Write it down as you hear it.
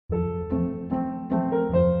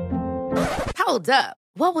Hold up.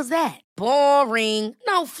 What was that? Boring.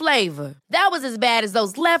 No flavor. That was as bad as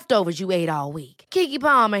those leftovers you ate all week. Keke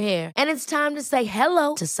Palmer here, and it's time to say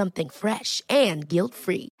hello to something fresh and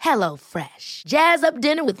guilt-free. Hello Fresh. Jazz up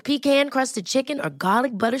dinner with pecan-crusted chicken or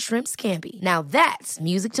garlic butter shrimp scampi. Now that's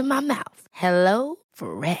music to my mouth. Hello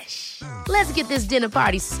Fresh. Let's get this dinner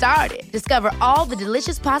party started. Discover all the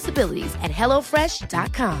delicious possibilities at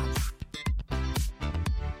hellofresh.com.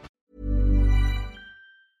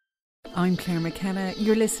 I'm Claire McKenna.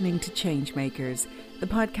 You're listening to Changemakers, the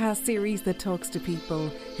podcast series that talks to people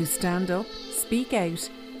who stand up, speak out,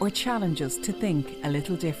 or challenge us to think a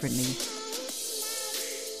little differently.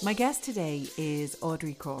 My guest today is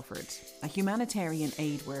Audrey Crawford, a humanitarian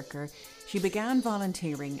aid worker. She began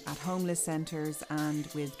volunteering at homeless centres and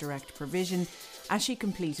with direct provision as she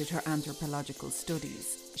completed her anthropological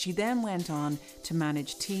studies. She then went on to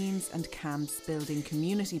manage teams and camps building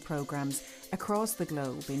community programmes across the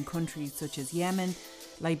globe in countries such as Yemen,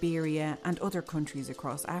 Liberia and other countries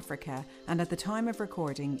across Africa, and at the time of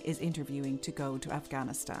recording is interviewing to go to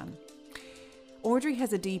Afghanistan. Audrey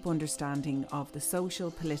has a deep understanding of the social,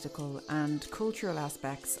 political and cultural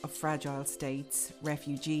aspects of fragile states,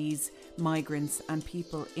 refugees, migrants and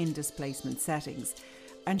people in displacement settings,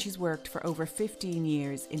 and she's worked for over 15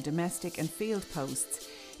 years in domestic and field posts,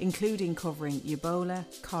 including covering Ebola,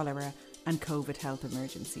 cholera and COVID health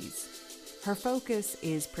emergencies. Her focus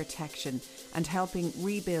is protection and helping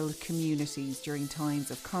rebuild communities during times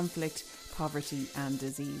of conflict, poverty and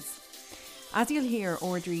disease. As you'll hear,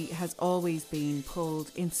 Audrey has always been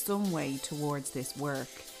pulled in some way towards this work,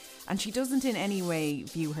 and she doesn't in any way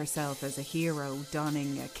view herself as a hero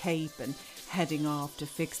donning a cape and heading off to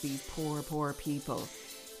fix these poor people,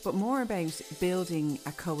 but more about building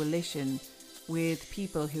a coalition with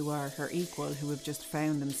people who are her equal, who have just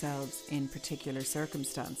found themselves in particular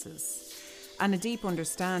circumstances. And a deep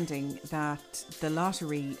understanding that the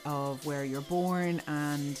lottery of where you're born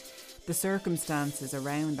and the circumstances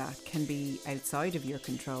around that can be outside of your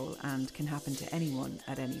control and can happen to anyone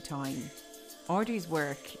at any time. Audrey's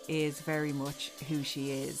work is very much who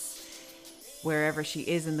she is. Wherever she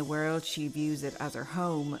is in the world, she views it as her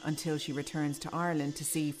home until she returns to Ireland to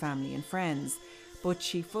see family and friends. But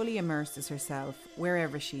she fully immerses herself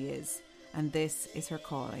wherever she is, and this is her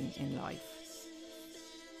calling in life.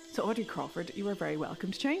 So Audrey Crawford, you are very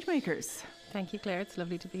welcome to Changemakers. Thank you, Claire. It's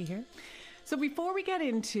lovely to be here. So before we get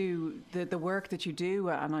into the work that you do,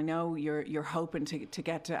 and I know you're hoping to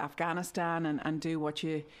get to Afghanistan and do what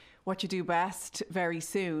you do best very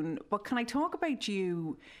soon, but can I talk about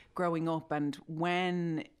you growing up and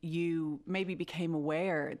when you maybe became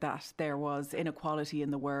aware that there was inequality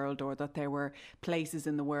in the world or that there were places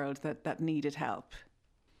in the world that needed help?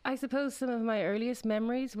 I suppose some of my earliest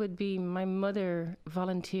memories would be my mother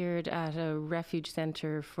volunteered at a refuge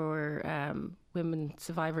centre for women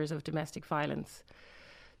survivors of domestic violence.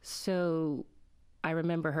 So I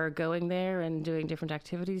remember her going there and doing different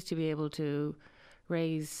activities to be able to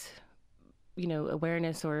raise,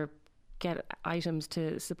 awareness or get items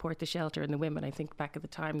to support the shelter and the women. I think back at the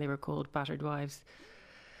time they were called battered wives.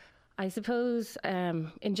 I suppose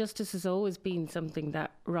injustice has always been something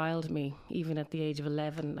that riled me. Even at the age of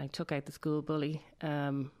 11, I took out the school bully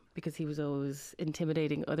because he was always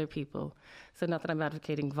intimidating other people. So not that I'm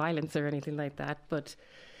advocating violence or anything like that, but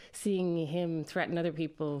seeing him threaten other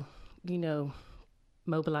people,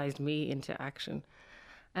 mobilised me into action.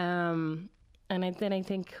 And then I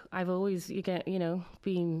think I've always,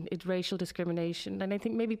 been racial discrimination. And I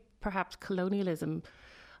think maybe perhaps colonialism.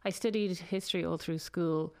 I studied history all through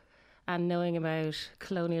school, and knowing about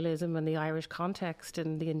colonialism and the Irish context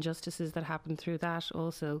and the injustices that happened through that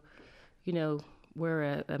also,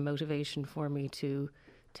 were a motivation for me to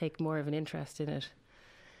take more of an interest in it.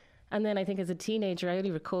 And then I think as a teenager, I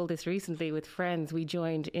only recall this recently with friends, we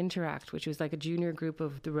joined Interact, which was like a junior group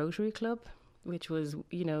of the Rotary Club, which was,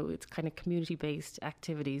 it's kind of community-based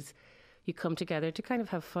activities. You come together to kind of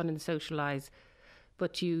have fun and socialise,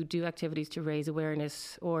 but you do activities to raise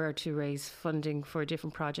awareness or to raise funding for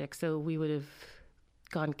different projects. So we would have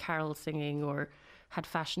gone carol singing or had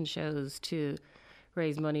fashion shows to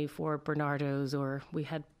raise money for Bernardo's, or we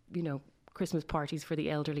had, Christmas parties for the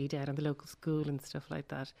elderly down at the local school and stuff like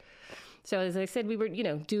that. So as I said, we were,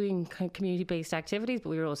 doing community-based activities, but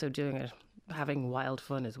we were also doing it, having wild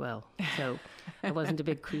fun as well. So I wasn't a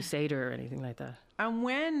big crusader or anything like that. And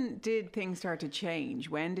when did things start to change?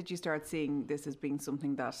 When did you start seeing this as being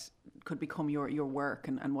something that could become your work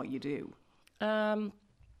and what you do?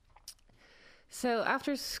 So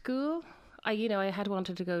after school, I had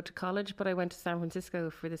wanted to go to college, but I went to San Francisco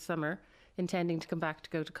for the summer, intending to come back to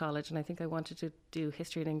go to college. And I think I wanted to do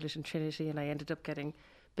history and English in Trinity, and I ended up getting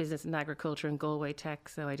business and agriculture in Galway Tech.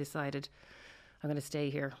 So I decided I'm going to stay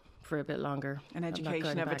here for a bit longer. An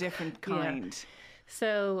education of a different kind. Yeah.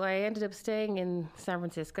 So I ended up staying in San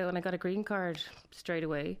Francisco, and I got a green card straight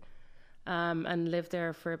away, and lived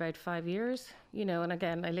there for about 5 years. And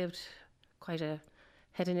again, I lived quite a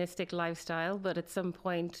hedonistic lifestyle, but at some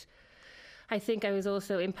point, I think I was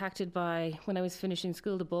also impacted by, when I was finishing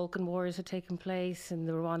school, the Balkan Wars had taken place and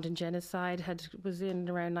the Rwandan genocide was in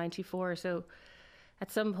around 94. So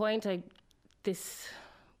at some point, this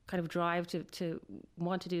kind of drive to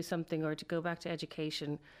want to do something or to go back to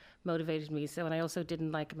education motivated me. So, and I also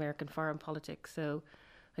didn't like American foreign politics. So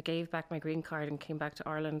I gave back my green card and came back to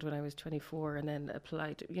Ireland when I was 24, and then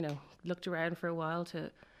applied, looked around for a while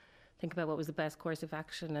to think about what was the best course of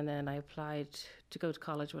action. And then I applied to go to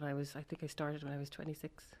college I started when I was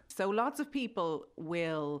 26. So lots of people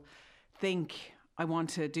will think, I want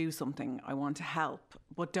to do something, I want to help,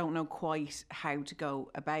 but don't know quite how to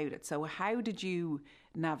go about it. So how did you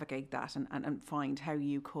navigate that and find how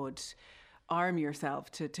you could arm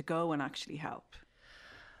yourself to go and actually help?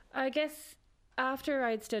 I guess after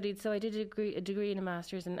I'd studied, so I did a degree and a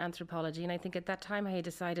master's in anthropology, and I think at that time I had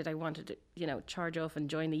decided I wanted to, charge off and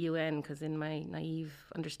join the UN, because in my naive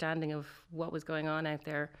understanding of what was going on out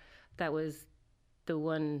there, that was the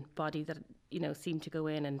one body that, seemed to go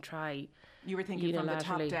in and try. You were thinking from the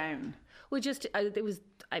top down? Well,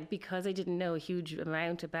 because I didn't know a huge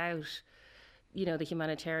amount about, the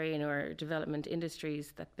humanitarian or development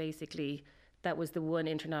industries, that basically that was the one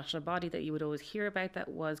international body that you would always hear about that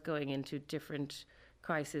was going into different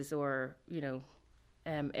crises or,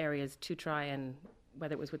 areas to try and,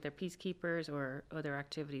 whether it was with their peacekeepers or other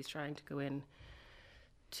activities, trying to go in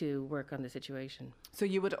to work on the situation. So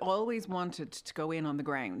you would always wanted to go in on the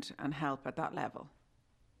ground and help at that level?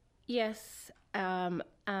 Yes. But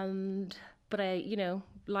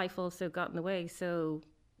life also got in the way. So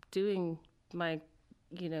doing my,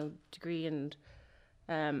 degree and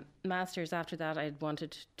master's after that, I'd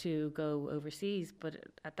wanted to go overseas. But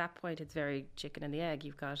at that point, it's very chicken and the egg.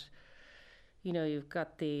 You've got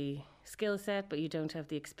the skill set, but you don't have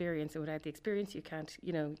the experience. And without the experience, you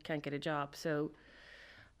can't get a job. So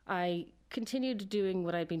I continued doing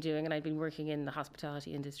what I'd been doing, and I'd been working in the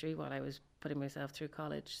hospitality industry while I was putting myself through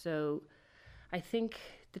college. So I think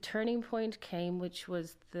the turning point came, which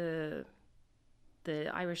was the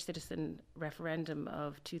Irish citizen referendum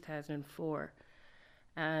of 2004.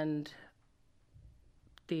 And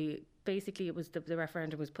basically it was the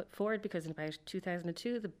referendum was put forward because in about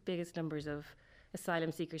 2002, the biggest numbers of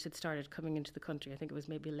asylum seekers had started coming into the country. I think it was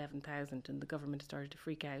maybe 11,000, and the government started to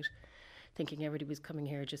freak out, thinking everybody was coming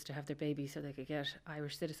here just to have their babies so they could get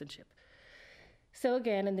Irish citizenship. So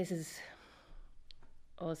again, and this is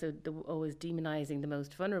also always demonising the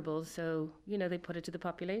most vulnerable. So, they put it to the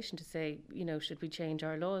population to say, should we change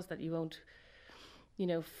our laws that you won't,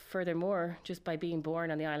 furthermore, just by being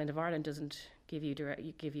born on the island of Ireland doesn't give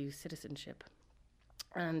you citizenship.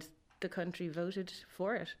 And the country voted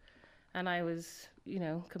for it. And I was,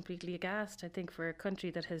 completely aghast. I think for a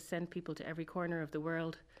country that has sent people to every corner of the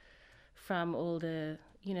world from all the,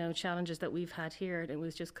 challenges that we've had here, it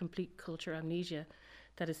was just complete culture amnesia,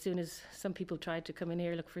 that as soon as some people tried to come in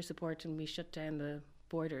here, look for support, and we shut down the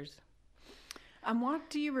borders. And what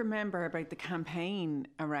do you remember about the campaign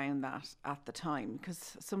around that at the time?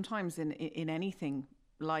 Because sometimes in anything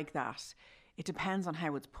like that, it depends on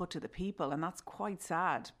how it's put to the people, and that's quite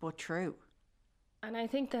sad, but true. And I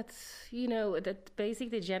think that's, that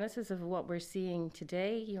basically the genesis of what we're seeing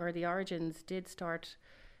today, or the origins, did start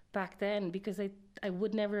back then, because I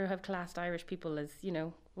would never have classed Irish people as,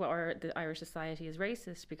 or the Irish society as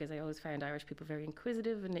racist, because I always found Irish people very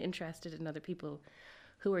inquisitive and interested in other people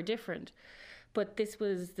who are different. But this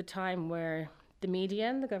was the time where the media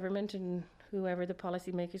and the government and whoever the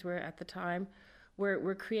policymakers were at the time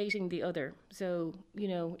were creating the other. So,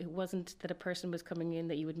 it wasn't that a person was coming in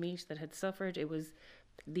that you would meet that had suffered. It was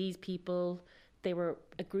these people, they were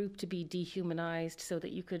a group to be dehumanized so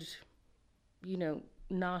that you could,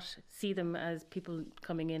 not see them as people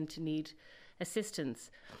coming in to need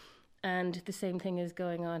assistance. And the same thing is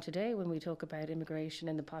going on today when we talk about immigration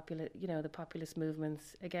and the populist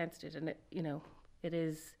movements against it. And it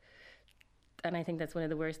is, and I think that's one of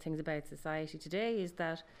the worst things about society today, is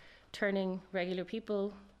that turning regular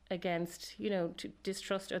people against, to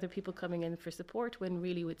distrust other people coming in for support, when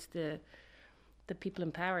really it's the people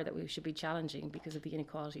in power that we should be challenging because of the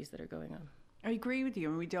inequalities that are going on. I agree with you,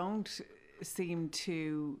 and we don't seem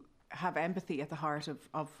to have empathy at the heart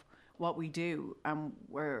of what we do, and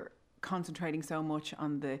we're concentrating so much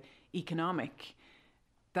on the economic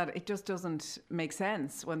that it just doesn't make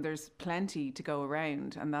sense when there's plenty to go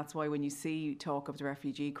around. And that's why when you see talk of the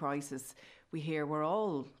refugee crisis, we hear we're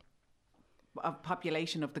all a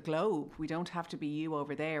population of the globe. We don't have to be you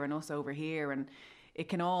over there and us over here, and it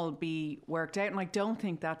can all be worked out. And I don't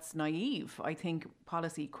think that's naive. I think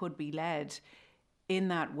policy could be led in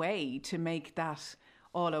that way to make that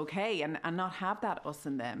all okay and not have that us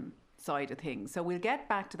and them side of things. So we'll get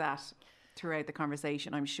back to that throughout the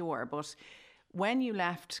conversation, I'm sure. But when you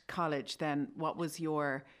left college, then what was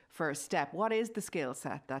your first step? What is the skill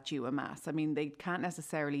set that you amass? I mean, they can't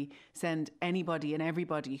necessarily send anybody and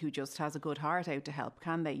everybody who just has a good heart out to help,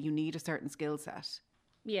 can they? You need a certain skill set.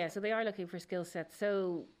 Yeah, so they are looking for skill sets.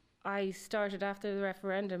 So I started after the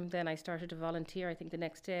referendum, then I started to volunteer. I think the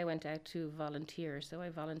next day I went out to volunteer. So I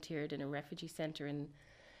volunteered in a refugee centre in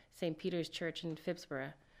St. Peter's Church in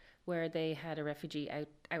Phibsborough, where they had a refugee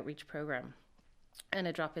outreach programme and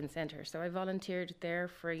a drop-in centre. So I volunteered there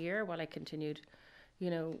for a year while I continued,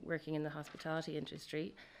 working in the hospitality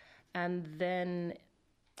industry. And then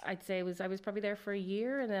I'd say I was probably there for a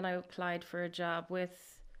year, and then I applied for a job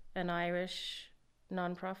with an Irish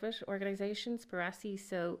non-profit organisation, Sperassi.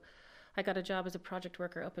 So I got a job as a project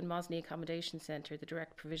worker up in Mosney Accommodation Centre, the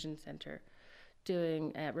Direct Provision Centre,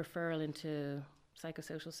 doing referral into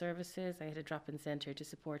psychosocial services. I had a drop-in centre to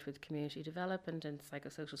support with community development and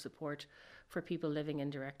psychosocial support for people living in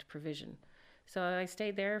direct provision. So I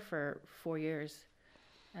stayed there for 4 years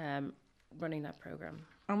running that programme.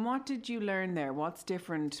 And what did you learn there? What's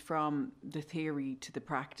different from the theory to the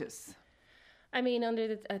practice? I mean, under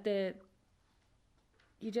the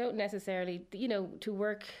you don't necessarily, to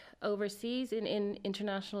work overseas in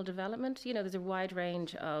international development, there's a wide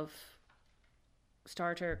range of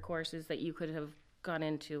starter courses that you could have gone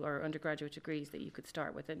into, or undergraduate degrees that you could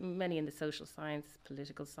start with, and many in the social science,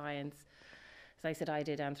 political science. As I said, I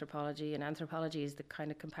did anthropology, and anthropology is the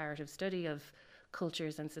kind of comparative study of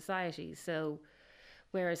cultures and societies. So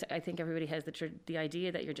whereas I think everybody has the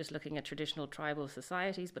idea that you're just looking at traditional tribal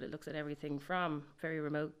societies, but it looks at everything from very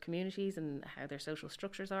remote communities and how their social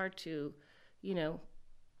structures are to,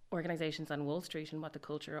 organisations on Wall Street and what the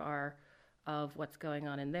culture are of what's going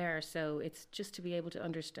on in there. So it's just to be able to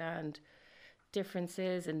understand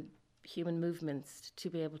differences and human movements, to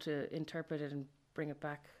be able to interpret it and bring it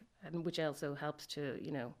back, and which also helps to,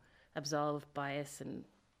 absolve bias and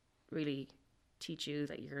really teach you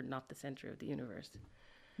that you're not the centre of the universe.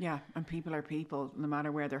 Yeah, and people are people, no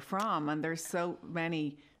matter where they're from, and there's so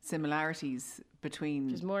many similarities between...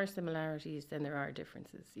 There's more similarities than there are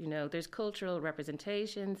differences. There's cultural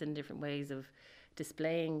representations and different ways of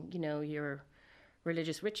displaying, your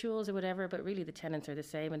religious rituals or whatever, but really the tenets are the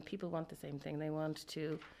same, and people want the same thing. They want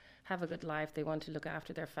to have a good life, they want to look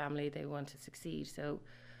after their family, they want to succeed. So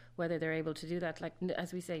whether they're able to do that, like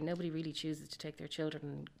as we say, nobody really chooses to take their children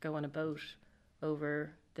and go on a boat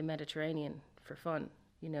over the Mediterranean for fun.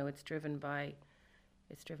 It's driven by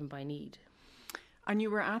need. And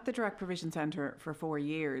you were at the Direct Provision Centre for 4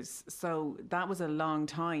 years, so that was a long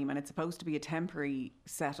time, and it's supposed to be a temporary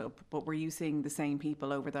setup, but were you seeing the same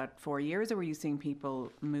people over that 4 years, or were you seeing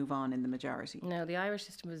people move on in the majority? No, the Irish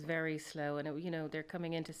system was very slow, and they're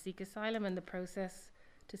coming in to seek asylum, and the process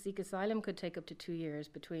to seek asylum could take up to 2 years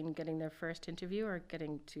between getting their first interview or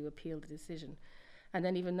getting to appeal the decision. And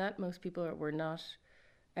then even that, most people were not,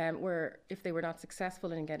 if they were not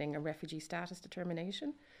successful in getting a refugee status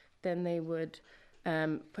determination, then they would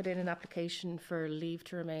put in an application for leave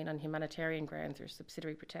to remain on humanitarian grounds or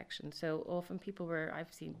subsidiary protection. So often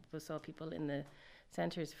saw people in the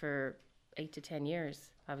centres for 8 to 10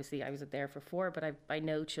 years. Obviously I was there for 4, but I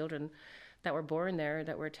know children that were born there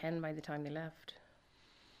that were 10 by the time they left.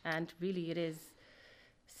 And really it is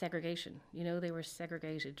segregation. They were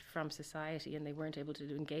segregated from society and they weren't able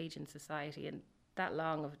to engage in society. And that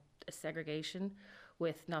long of a segregation,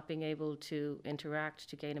 with not being able to interact,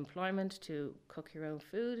 to gain employment, to cook your own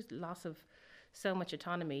food, loss of so much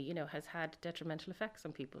autonomy, has had detrimental effects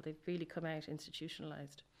on people. They've really come out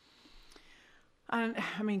institutionalised. And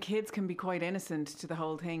I mean, kids can be quite innocent to the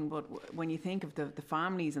whole thing, but when you think of the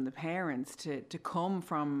families and the parents to come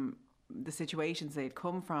from the situations they'd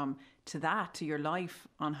come from to your life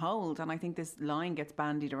on hold, and I think this line gets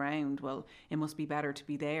bandied around, well, it must be better to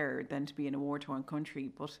be there than to be in a war-torn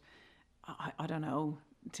country, but I don't know.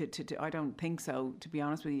 I don't think so, to be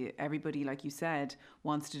honest with you. Everybody, like you said,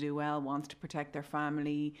 wants to do well, wants to protect their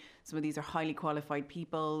family. Some of these are highly qualified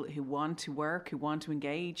people who want to work, who want to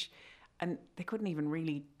engage, and they couldn't even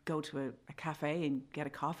really go to a cafe and get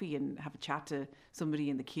a coffee and have a chat to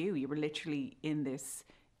somebody in the queue. You were literally in this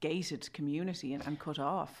gated community and cut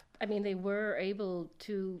off. I mean, they were able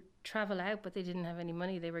to travel out, but they didn't have any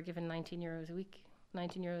money. They were given €19 a week.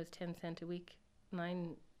 €19, 10 cent a week,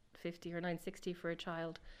 9.50 or 9.60 for a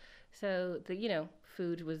child. So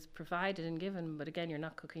food was provided and given, but again, you're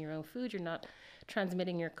not cooking your own food. You're not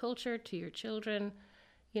transmitting your culture to your children.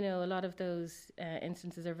 A lot of those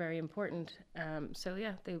instances are very important.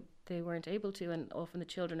 They weren't able to, and often the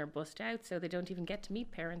children are bussed out, so they don't even get to meet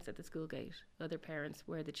parents at the school gate, other parents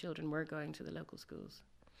where the children were going to the local schools.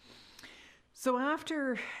 So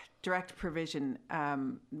after direct provision,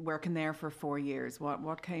 working there for 4 years,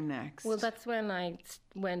 what came next? Well, that's when I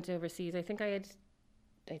went overseas. I think I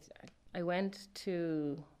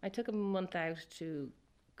took a month out to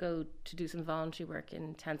go to do some voluntary work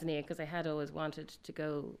in Tanzania, because I had always wanted to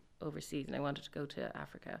go overseas and I wanted to go to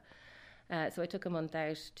Africa. So I took a month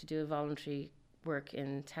out to do a voluntary work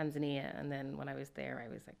in Tanzania, and then when I was there, I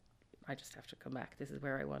was like, I just have to come back. This is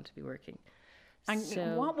where I want to be working.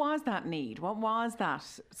 And what was that need? What was that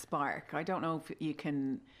spark? I don't know if you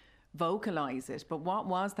can vocalise it, but what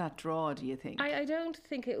was that draw, do you think? I don't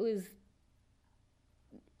think it was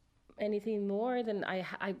anything more than I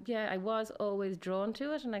was always drawn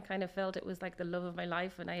to it, and I kind of felt it was like the love of my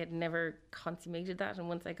life, and I had never consummated that. And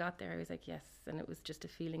once I got there, I was like, yes. And it was just a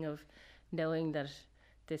feeling of knowing that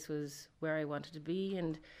this was where I wanted to be.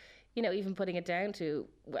 And, even putting it down to,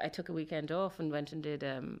 I took a weekend off and went and did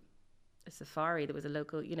a safari. There was a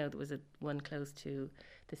local, there was one close to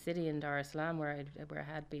the city in Dar es Salaam where I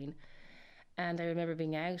had been. And I remember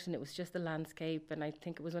being out, and it was just the landscape, and I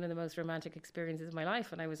think it was one of the most romantic experiences of my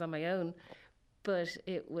life, and I was on my own. But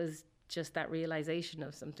it was just that realisation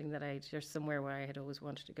of something that there's somewhere where I had always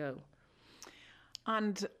wanted to go.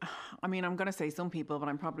 And I mean, I'm going to say some people, but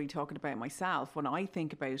I'm probably talking about myself. When I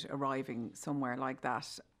think about arriving somewhere like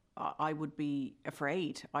that, I would be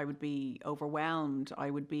afraid. I would be overwhelmed.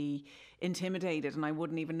 I would be intimidated, and I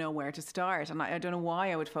wouldn't even know where to start. And I don't know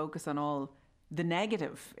why I would focus on all the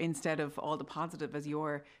negative instead of all the positive as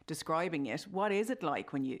you're describing it. What is it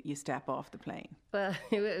like when you step off the plane? Well,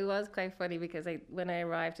 it was quite funny, because when I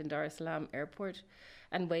arrived in Dar es Salaam airport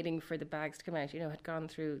and waiting for the bags to come out, had gone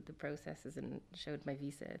through the processes and showed my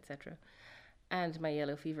visa, etc., and my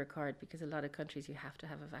yellow fever card, because a lot of countries you have to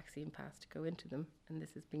have a vaccine pass to go into them, and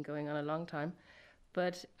this has been going on a long time.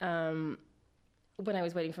 But when I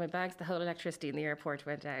was waiting for my bags, the whole electricity in the airport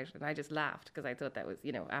went out, and I just laughed, because I thought that was,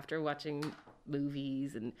 after watching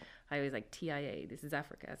movies, and I was like, TIA, this is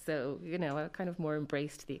Africa. So, I kind of more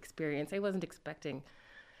embraced the experience. I wasn't expecting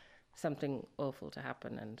something awful to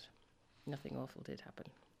happen, and nothing awful did happen.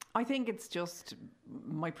 I think it's just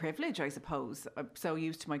my privilege, I suppose. I'm so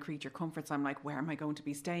used to my creature comforts. I'm like, where am I going to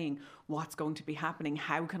be staying? What's going to be happening?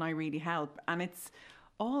 How can I really help? And it's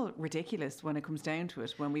all ridiculous when it comes down to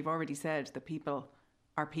it, when we've already said that people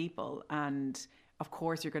are people, and of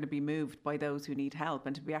course you're going to be moved by those who need help,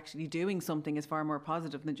 and to be actually doing something is far more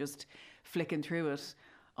positive than just flicking through it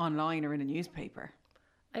online or in a newspaper.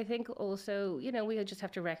 I think also, we just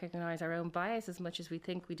have to recognise our own bias. As much as we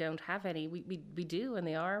think we don't have any, we do, and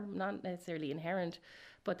they are not necessarily inherent,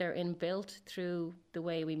 but they're inbuilt through the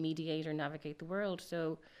way we mediate or navigate the world.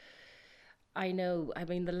 So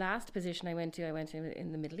the last position I went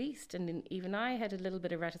in the Middle East, and even I had a little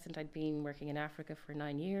bit of reticence. I'd been working in Africa for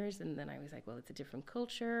 9 years, and then I was like, well, it's a different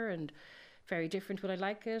culture and very different. Will I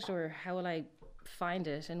like it, or how will I find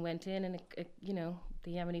it? And went in, and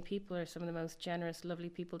the Yemeni people are some of the most generous, lovely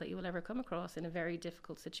people that you will ever come across in a very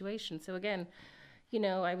difficult situation. So again,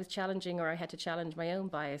 I was challenging, or I had to challenge my own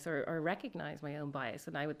bias, or recognize my own bias,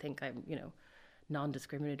 and I would think I'm,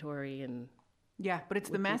 non-discriminatory and. Yeah, but it's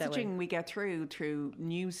the messaging we get through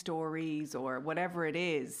news stories or whatever it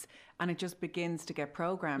is, and it just begins to get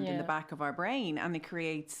programmed in the back of our brain, and it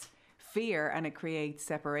creates fear and it creates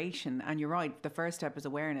separation. And you're right, the first step is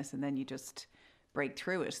awareness, and then you just break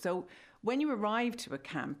through it. So when you arrive to a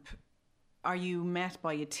camp, are you met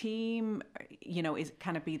by a team?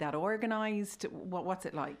 Can it be that organised? What's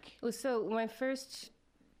it like? Well, so my first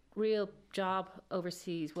real job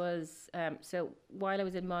overseas was, so while I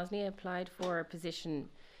was in Bosnia, I applied for a position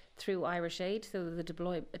through Irish Aid. So the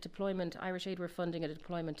deployment, Irish Aid were funding a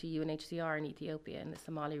deployment to UNHCR in Ethiopia, in the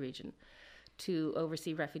Somali region, to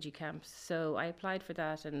oversee refugee camps. So I applied for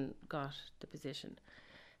that and got the position.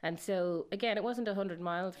 And so, again, it wasn't 100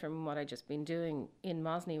 miles from what I'd just been doing in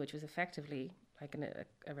Bosnia, which was effectively like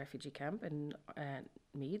a refugee camp in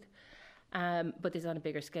Meath. But this is on a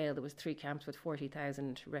bigger scale. There was 3 camps with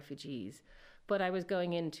 40,000 refugees. But I was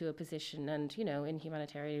going into a position, and, in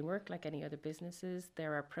humanitarian work, like any other businesses,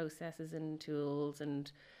 there are processes and tools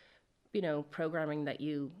and, programming that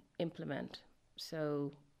you implement.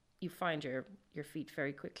 So you find your feet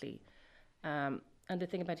very quickly. And the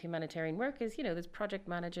thing about humanitarian work is, there's project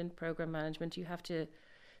management, program management. You have to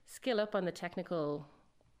skill up on the technical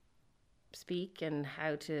speak and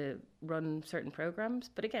how to run certain programs.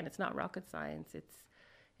 But again, it's not rocket science.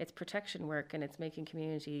 It's protection work, and it's making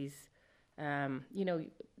communities, the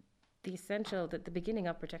beginning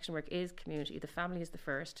of protection work is community. The family is the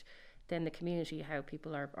first, then the community, how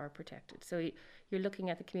people are protected. So you're looking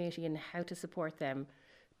at the community and how to support them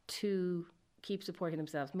to keep supporting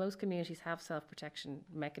themselves. Most communities have self-protection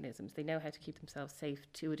mechanisms. They know how to keep themselves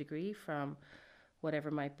safe to a degree from whatever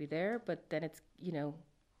might be there, but then it's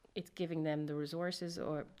giving them the resources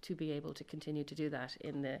or to be able to continue to do that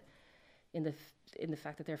in the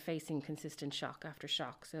fact that they're facing consistent shock after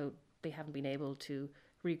shock. So they haven't been able to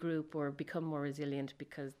regroup or become more resilient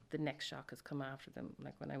because the next shock has come after them.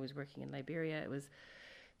 Like when I was working in Liberia,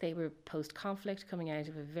 they were post-conflict, coming out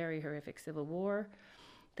of a very horrific civil war.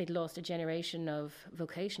 They'd lost a generation of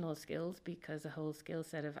vocational skills because a whole skill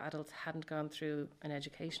set of adults hadn't gone through an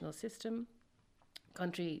educational system.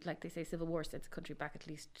 Country, like they say, civil war sets the country back at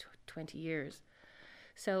least 20 years.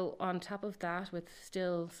 So on top of that, with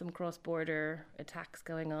still some cross-border attacks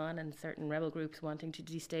going on and certain rebel groups wanting to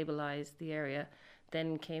destabilise the area,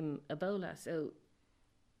 then came Ebola. So,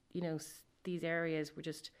 these areas were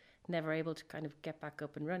just never able to kind of get back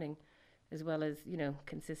up and running, as well as,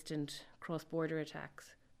 consistent cross-border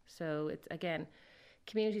attacks. So it's, again,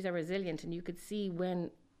 communities are resilient, and you could see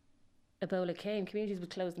when Ebola came, communities would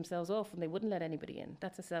close themselves off and they wouldn't let anybody in.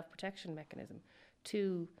 That's a self-protection mechanism,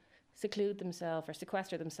 to seclude themselves or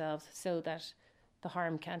sequester themselves so that the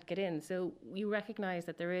harm can't get in. So we recognise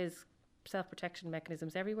that there is self-protection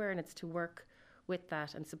mechanisms everywhere, and it's to work with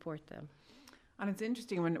that and support them. And it's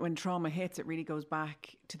interesting when trauma hits, it really goes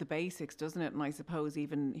back to the basics, doesn't it? And I suppose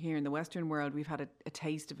even here in the Western world, we've had a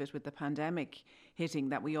taste of it with the pandemic hitting,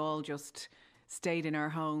 that we all just stayed in our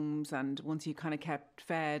homes, and once you kind of kept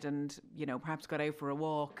fed and, perhaps got out for a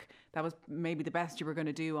walk, that was maybe the best you were going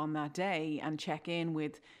to do on that day, and check in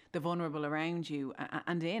with the vulnerable around you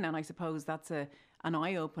and I suppose that's an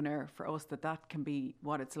eye-opener for us that can be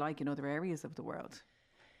what it's like in other areas of the world.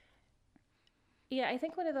 Yeah, I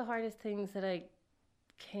think one of the hardest things that I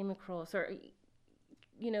came across, or,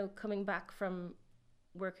 coming back from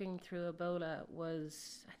working through Ebola,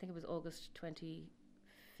 was, I think it was August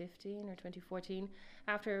 2015 or 2014,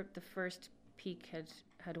 after the first peak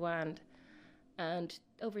had waned, and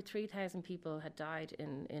over 3,000 people had died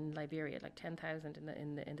in Liberia, like 10,000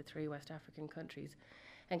 in the three West African countries,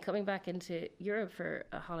 and coming back into Europe for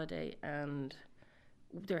a holiday, and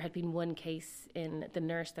there had been one case in the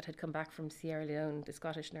nurse that had come back from Sierra Leone, the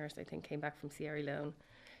Scottish nurse, I think, came back from Sierra Leone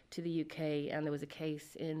to the UK, and there was a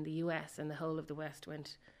case in the US, and the whole of the West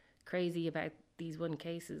went crazy about these one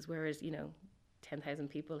cases, whereas, 10,000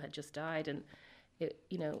 people had just died, and it,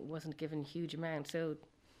 wasn't given huge amount. So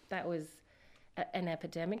that was an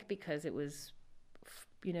epidemic because it was,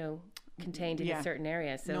 contained in a certain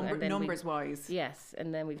area. So numbers wise. Yes,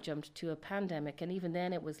 and then we've jumped to a pandemic, and even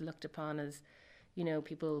then it was looked upon as,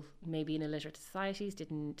 people maybe in illiterate societies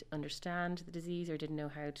didn't understand the disease or didn't know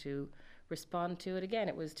how to respond to it. Again,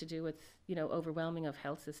 it was to do with, overwhelming of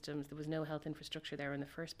health systems. There was no health infrastructure there in the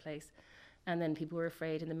first place. And then people were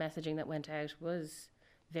afraid, and the messaging that went out was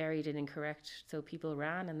varied and incorrect. So people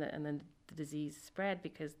ran, and then the disease spread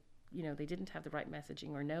because, they didn't have the right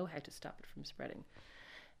messaging or know how to stop it from spreading.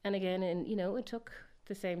 And again, it took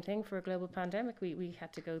the same thing for a global pandemic. We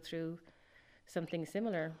had to go through something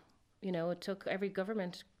similar. It took, every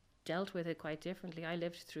government dealt with it quite differently. I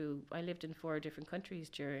lived in 4 different countries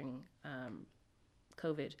during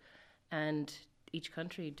COVID, and each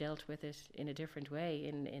country dealt with it in a different way.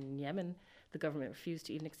 In Yemen, the government refused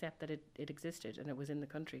to even accept that it existed and it was in the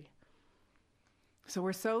country. So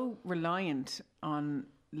we're so reliant on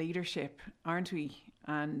leadership, aren't we?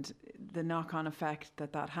 And the knock-on effect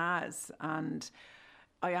that has. And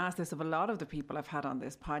I ask this of a lot of the people I've had on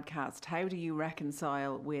this podcast. How do you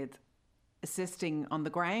reconcile with assisting on the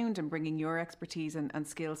ground and bringing your expertise and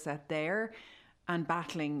skill set there, and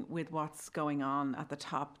battling with what's going on at the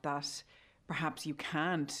top that perhaps you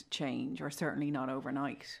can't change, or certainly not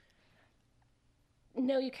overnight?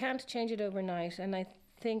 No, you can't change it overnight. And I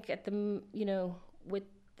think with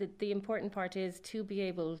the important part is to be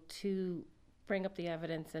able to bring up the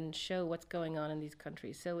evidence and show what's going on in these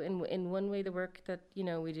countries. So in one way, the work that,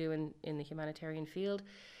 we do in the humanitarian field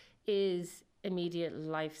is immediate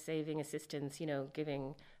life-saving assistance,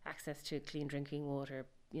 giving access to clean drinking water,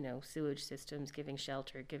 sewage systems, giving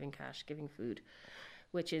shelter, giving cash, giving food,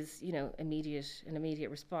 which is, an immediate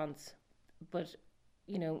response. But,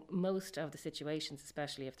 most of the situations,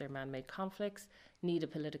 especially if they're man-made conflicts, need a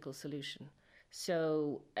political solution.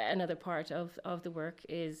 So another part of the work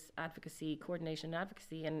is advocacy, coordination and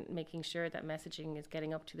advocacy, and making sure that messaging is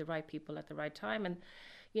getting up to the right people at the right time. And,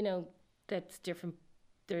 that's different.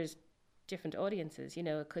 There's different audiences.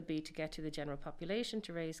 It could be to get to the general population,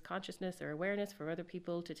 to raise consciousness or awareness for other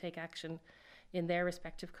people to take action in their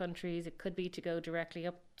respective countries. It could be to go directly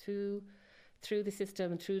up through the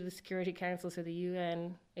system, through the Security Council, so the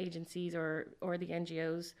UN agencies or the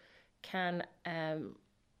NGOs can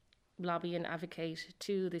lobby and advocate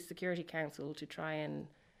to the Security Council to try and,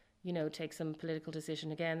 take some political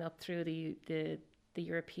decision again up through the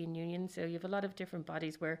European Union. So you have a lot of different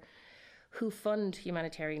bodies who fund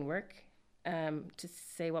humanitarian work to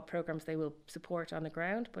say what programs they will support on the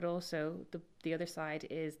ground, but also the other side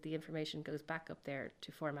is the information goes back up there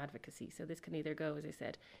to form advocacy. So this can either go, as I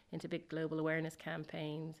said, into big global awareness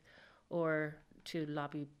campaigns or to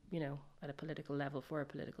lobby, at a political level for a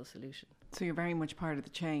political solution. So you're very much part of the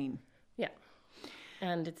chain. Yeah.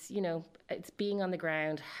 And it's, it's being on the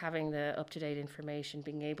ground, having the up-to-date information,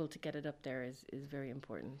 being able to get it up there is very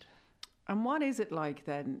important. And what is it like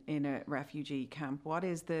then in a refugee camp? What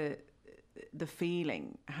is the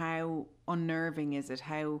feeling? How unnerving is it?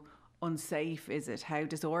 How unsafe is it? How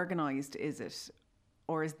disorganised is it?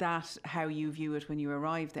 Or is that how you view it when you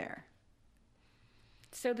arrive there?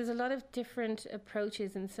 So there's a lot of different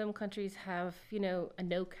approaches, and some countries have, a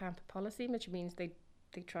no camp policy, which means they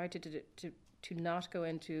try to not go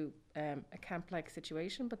into a camp-like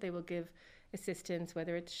situation, but they will give assistance,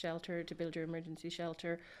 whether it's shelter, to build your emergency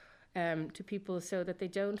shelter, to people so that they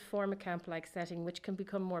don't form a camp-like setting, which can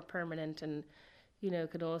become more permanent and,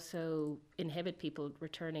 could also inhibit people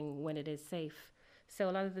returning when it is safe.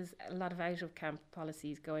 So there's a lot of out-of-camp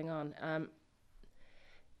policies going on.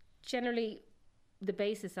 Generally, the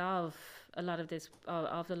basis of a lot of this,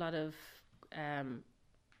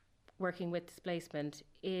 working with displacement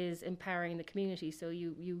is empowering the community. So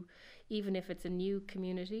you even if it's a new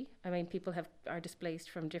community, people are displaced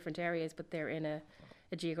from different areas, but they're in a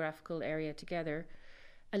geographical area together.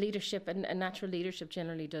 A leadership and a natural leadership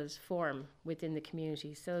generally does form within the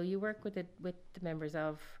community. So you work with the members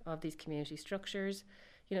of these community structures.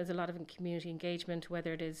 There's a lot of community engagement,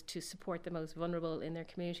 whether it is to support the most vulnerable in their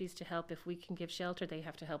communities, to help. If we can give shelter, they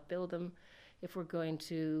have to help build them. If we're going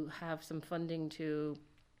to have some funding to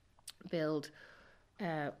build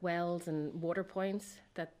wells and water points,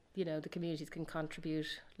 that the communities can contribute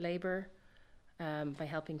labour by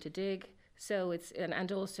helping to dig. So it's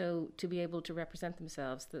and also to be able to represent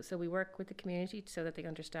themselves. So we work with the community so that they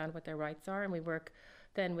understand what their rights are, and we work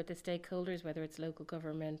then with the stakeholders, whether it's local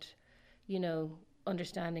government,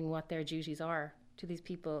 understanding what their duties are to these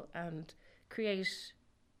people, and create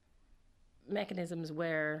mechanisms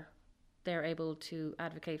where they're able to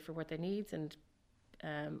advocate for what their needs and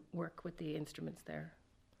work with the instruments there.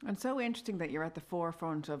 And so interesting that you're at the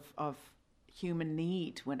forefront of human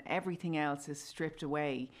need when everything else is stripped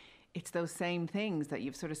away. It's those same things that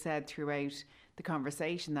you've sort of said throughout the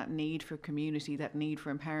conversation, that need for community, that need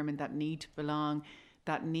for empowerment, that need to belong,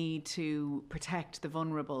 that need to protect the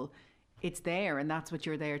vulnerable. It's there, and that's what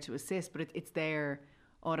you're there to assist, but it's there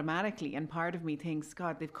automatically. And part of me thinks,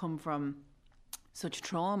 God, they've come from such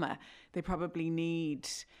trauma. They probably need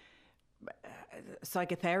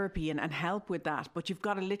psychotherapy and help with that. But you've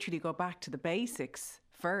got to literally go back to the basics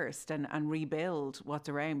first and rebuild what's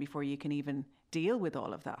around before you can even deal with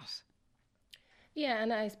all of that. Yeah,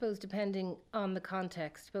 and I suppose depending on the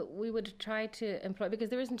context, but we would try to employ, because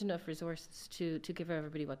there isn't enough resources to give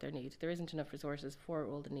everybody what they need. There isn't enough resources for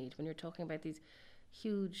all the need. When you're talking about these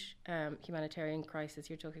huge humanitarian crises,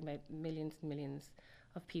 you're talking about millions and millions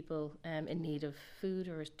of people in need of food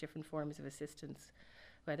or different forms of assistance,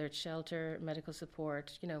 whether it's shelter, medical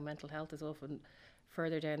support. Mental health is often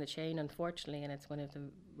further down the chain, unfortunately, and it's one of the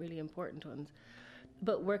really important ones.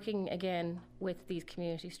 But working again with these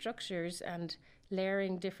community structures and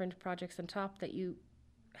layering different projects on top, that you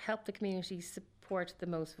help the community support the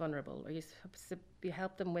most vulnerable, or you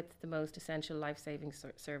help them with the most essential life-saving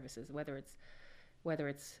services, whether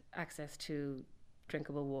it's access to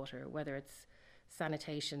drinkable water, whether it's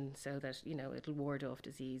sanitation so that it'll ward off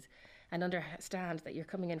disease, and understand that you're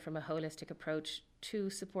coming in from a holistic approach to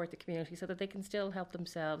support the community so that they can still help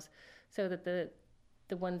themselves, so that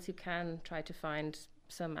the ones who can try to find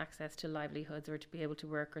some access to livelihoods or to be able to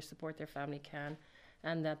work or support their family can,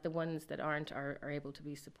 and that the ones that aren't are able to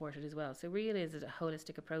be supported as well. So really is a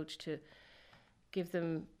holistic approach to give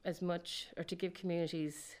them as much, or to give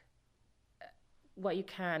communities what you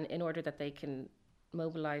can in order that they can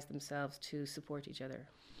mobilise themselves to support each other.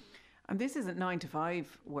 And this isn't 9 to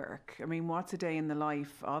 5 work. What's a day in the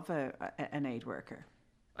life of an aid worker?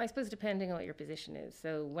 I suppose depending on what your position is.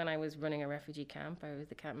 So when I was running a refugee camp, I was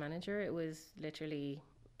the camp manager. It was literally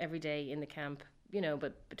every day in the camp,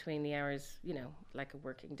 but between the hours, like a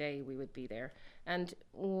working day, we would be there. And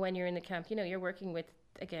when you're in the camp, you're working with,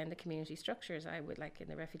 again, the community structures. I would, like in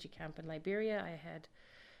the refugee camp in Liberia,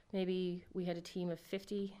 we had a team of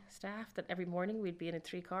 50 staff that every morning we'd be in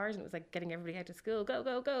 3 cars, and it was like getting everybody out to school, go,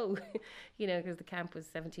 go, go, because the camp was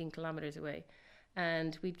 17 kilometers away.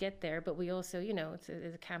 And we'd get there, but we also, it's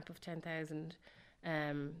a camp of 10,000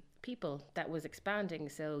 people that was expanding.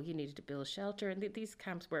 So you needed to build shelter, and these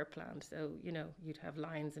camps were planned. So, you'd have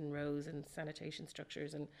lines and rows and sanitation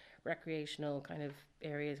structures and recreational kind of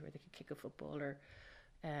areas where they could kick a football or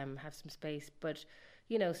have some space. But,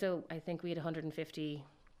 so I think we had 150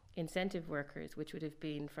 incentive workers, which would have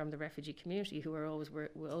been from the refugee community who were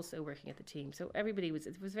also working at the team. So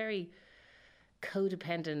it was very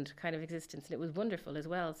codependent kind of existence, and it was wonderful as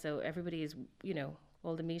well. So everybody is,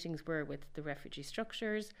 all the meetings were with the refugee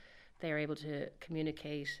structures. They are able to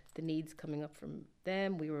communicate the needs coming up from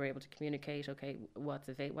them. We were able to communicate, okay, what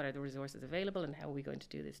are the resources available and how are we going to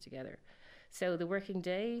do this together. So the working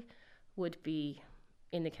day would be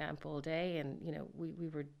in the camp all day, and we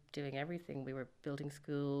were doing everything. We were building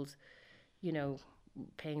schools,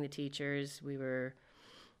 paying the teachers, we were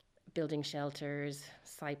building shelters,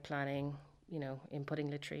 site planning,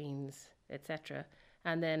 inputting latrines, etc.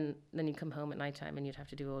 And then you come home at nighttime and you'd have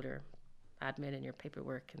to do all your admin and your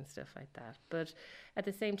paperwork and stuff like that. But at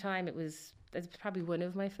the same time, it's probably one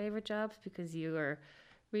of my favorite jobs, because you are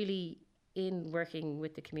really in working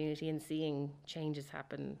with the community and seeing changes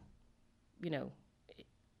happen,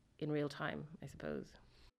 in real time, I suppose.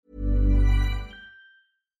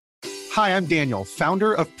 Hi, I'm Daniel,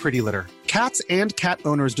 founder of Pretty Litter. Cats and cat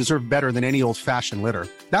owners deserve better than any old-fashioned litter.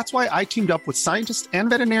 That's why I teamed up with scientists and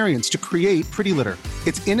veterinarians to create Pretty Litter.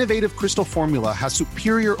 Its innovative crystal formula has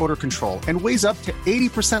superior odor control and weighs up to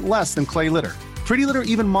 80% less than clay litter. Pretty Litter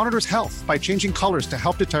even monitors health by changing colors to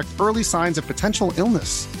help detect early signs of potential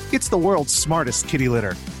illness. It's the world's smartest kitty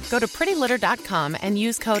litter. Go to prettylitter.com and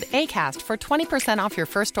use code ACAST for 20% off your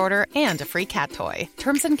first order and a free cat toy.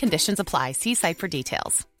 Terms and conditions apply. See site for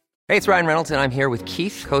details. Hey, it's Ryan Reynolds, and I'm here with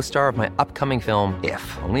Keith, co-star of my upcoming film,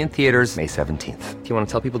 If, only in theaters May 17th. Do you want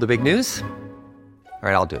to tell people the big news? All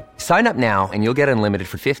right, I'll do it. Sign up now and you'll get unlimited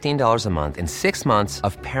for $15 a month and 6 months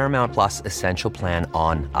of Paramount Plus Essential Plan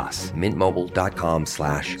on us.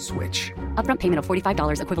 MintMobile.com/switch. Upfront payment of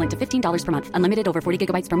 $45 equivalent to $15 per month. Unlimited over 40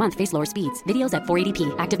 gigabytes per month. Face lower speeds. Videos at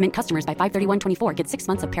 480p. Active Mint customers by 531.24 get 6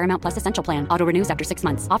 months of Paramount Plus Essential Plan. Auto renews after 6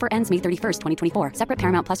 months. Offer ends May 31st, 2024. Separate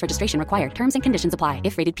Paramount Plus registration required. Terms and conditions apply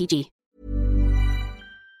if rated PG.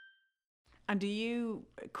 And do you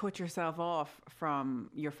cut yourself off from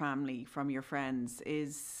your family, from your friends?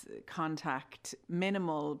 Is contact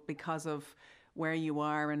minimal because of where you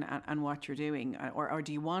are and what you're doing? Or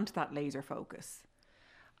do you want that laser focus?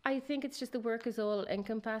 I think it's just the work is all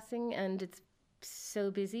encompassing, and it's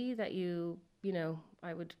so busy that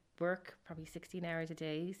I would work probably 16 hours a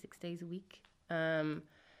day, 6 days a week. And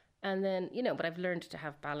then, but I've learned to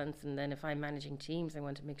have balance. And then if I'm managing teams, I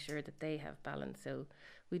want to make sure that they have balance. So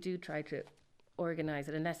we do try to organize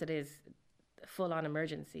it, unless it is full-on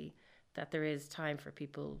emergency, that there is time for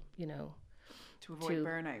people, to avoid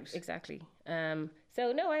burnout. Exactly.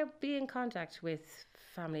 So no, I'll be in contact with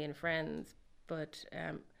family and friends, but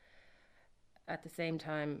at the same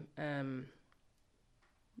time,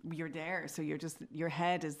 you're there, so you're just, your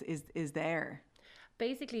head is there.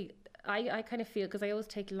 Basically, I kind of feel, because I always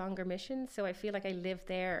take longer missions, so I feel like I live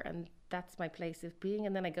there and that's my place of being,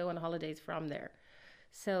 and then I go on holidays from there.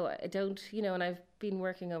 So I don't, and I've been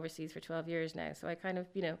working overseas for 12 years now. So I kind of,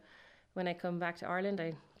 when I come back to Ireland,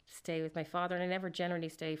 I stay with my father, and I never generally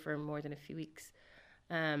stay for more than a few weeks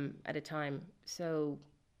at a time. So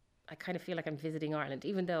I kind of feel like I'm visiting Ireland,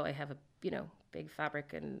 even though I have a, big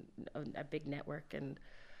fabric and a big network. And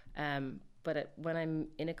but when I'm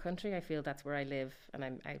in a country, I feel that's where I live and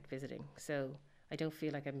I'm out visiting. So I don't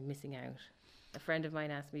feel like I'm missing out. A friend of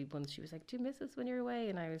mine asked me once, she was like, do you miss us when you're away?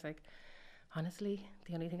 And I was like, honestly,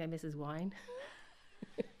 the only thing I miss is wine.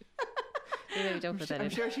 Maybe don't put that in. I'm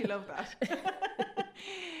sure she loved that.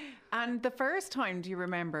 And the first time, do you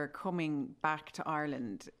remember coming back to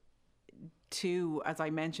Ireland to, as I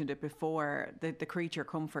mentioned it before, the creature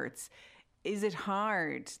comforts? Is it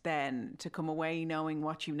hard then to come away knowing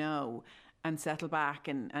what you know and settle back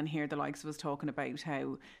and hear the likes of us talking about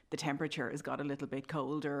how the temperature has got a little bit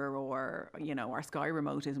colder, or, our Sky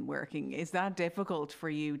remote isn't working? Is that difficult for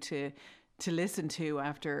you to listen to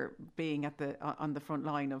after being on the front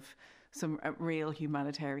line of some real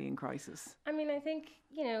humanitarian crisis? I mean, I think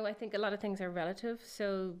a lot of things are relative.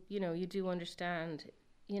 So, you do understand,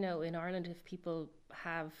 in Ireland, if people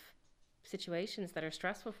have situations that are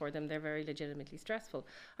stressful for them, they're very legitimately stressful.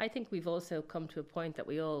 I think we've also come to a point that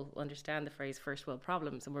we all understand the phrase first world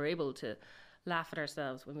problems, and we're able to laugh at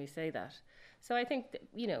ourselves when we say that. So I think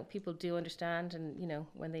that, people do understand, and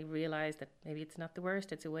when they realise that maybe it's not the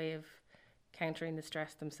worst, it's a way of countering the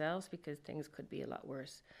stress themselves, because things could be a lot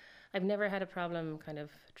worse. I've never had a problem kind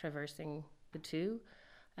of traversing the two.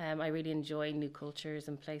 I really enjoy new cultures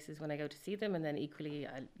and places when I go to see them, and then equally,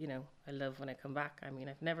 I love when I come back. I mean,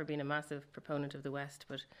 I've never been a massive proponent of the West,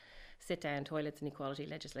 but sit-down toilets and equality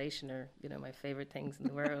legislation are, my favourite things in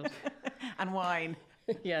the world. And wine.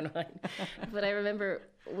 Yeah, and wine. But I remember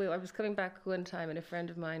I was coming back one time, and a friend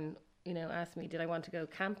of mine, asked me, did I want to go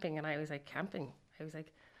camping? And I was like, camping? I was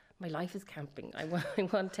like, my life is camping. I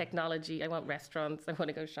want technology. I want restaurants. I want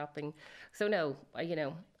to go shopping. So no, I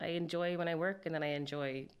enjoy when I work, and then I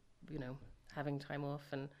enjoy, having time off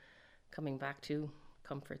and coming back to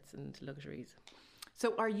comforts and luxuries.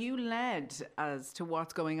 So are you led as to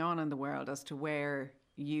what's going on in the world, as to where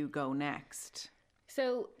you go next?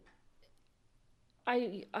 So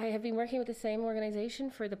I have been working with the same organisation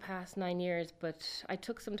for the past 9 years, but I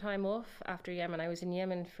took some time off after Yemen. I was in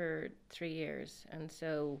Yemen for 3 years. And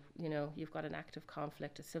so, you've got an active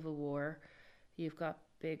conflict, a civil war. You've got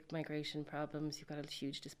big migration problems. You've got a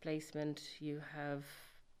huge displacement. You have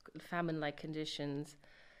famine-like conditions,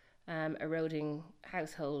 eroding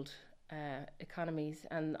household economies.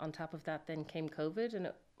 And on top of that, then came COVID. And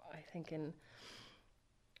I think in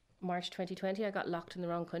March 2020, I got locked in the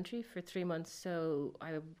wrong country for 3 months. So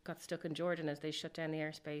I got stuck in Jordan as they shut down the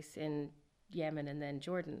airspace in Yemen and then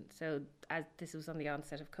Jordan. So as this was on the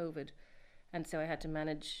onset of COVID. And so I had to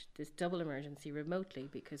manage this double emergency remotely,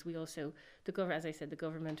 because we also, as I said, the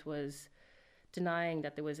government was denying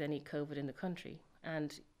that there was any COVID in the country.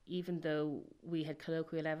 And even though we had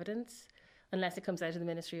colloquial evidence, unless it comes out of the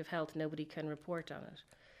Ministry of Health, nobody can report on it.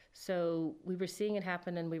 So we were seeing it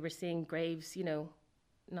happen, and we were seeing graves,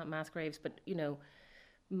 not mass graves, but,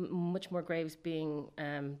 much more graves being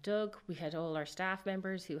dug. We had all our staff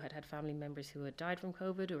members who had family members who had died from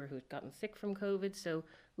COVID or who had gotten sick from COVID. So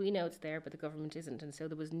we know it's there, but the government isn't. And so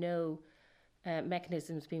there was no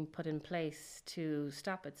mechanisms being put in place to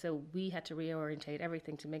stop it. So we had to reorientate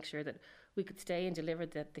everything to make sure that we could stay and deliver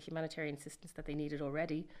the humanitarian assistance that they needed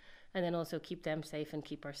already, and then also keep them safe and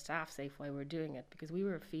keep our staff safe while we were doing it, because we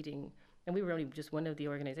were feeding, and we were only just one of the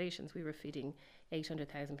organisations, we were feeding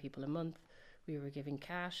 800,000 people a month. We were giving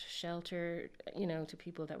cash, shelter, to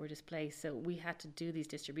people that were displaced. So we had to do these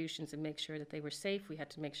distributions and make sure that they were safe. We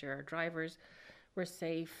had to make sure our drivers were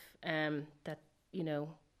safe, that,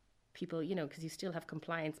 people, because you still have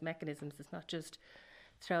compliance mechanisms. It's not just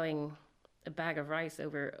throwing a bag of rice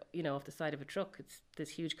over, off the side of a truck. There's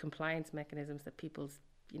huge compliance mechanisms that people's,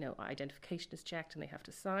 identification is checked and they have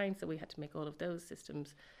to sign. So we had to make all of those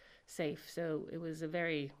systems safe. So it was a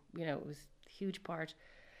very, it was a huge part.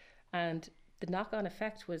 And the knock-on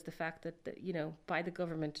effect was the fact that, by the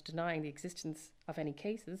government denying the existence of any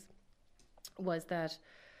cases, was that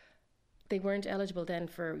they weren't eligible then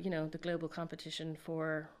for, the global competition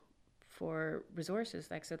for resources.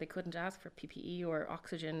 So they couldn't ask for PPE or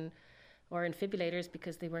oxygen or infibrillators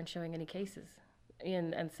because they weren't showing any cases.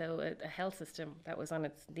 And so a health system that was on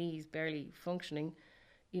its knees, barely functioning,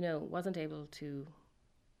 wasn't able to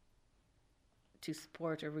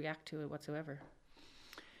support or react to it whatsoever.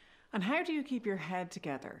 And how do you keep your head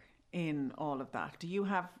together in all of that? Do you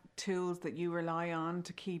have tools that you rely on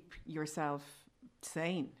to keep yourself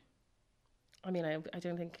sane? I mean, I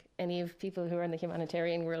don't think any of people who are in the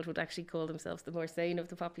humanitarian world would actually call themselves the more sane of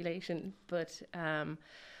the population. But,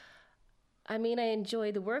 I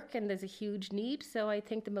enjoy the work, and there's a huge need. So I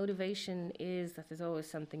think the motivation is that there's always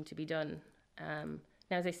something to be done.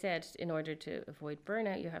 Now, as I said, in order to avoid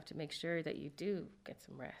burnout, you have to make sure that you do get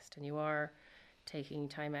some rest, and you are taking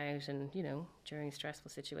time out, and during stressful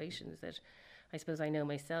situations, that I suppose I know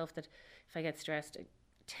myself that if I get stressed, I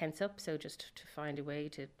tense up. So just to find a way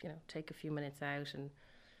to take a few minutes out and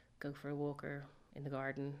go for a walk or in the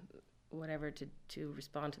garden, whatever, to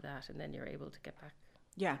respond to that, and then you're able to get back.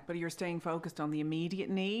 Yeah, but you're staying focused on the immediate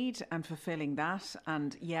need and fulfilling that.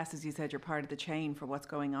 And yes, as you said, you're part of the chain for what's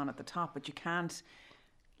going on at the top, but you can't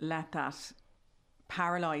let that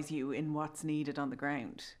paralyse you in what's needed on the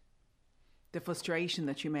ground. The frustration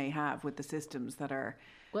that you may have with the systems that are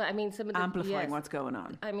amplifying what's going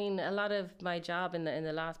on. A lot of my job in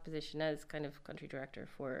the last position as kind of country director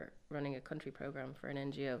for running a country program for an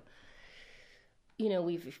NGO,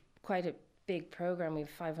 we've quite a big program. We've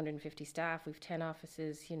 550 staff, we've 10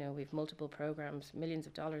 offices, we've multiple programs, millions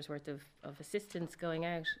of dollars worth of assistance going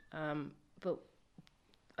out. But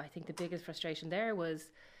I think the biggest frustration there was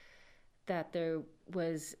that there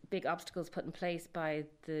was big obstacles put in place by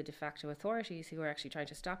the de facto authorities who were actually trying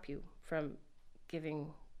to stop you from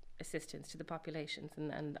giving assistance to the populations.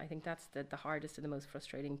 And I think that's the hardest and the most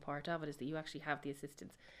frustrating part of it, is that you actually have the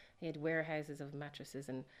assistance. You had warehouses of mattresses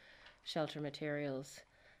and shelter materials,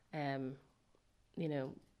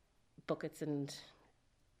 buckets and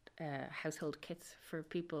household kits for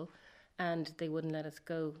people, and they wouldn't let us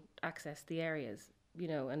go access the areas,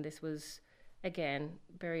 and this was, again,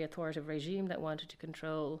 very authoritative regime that wanted to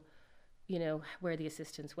control, where the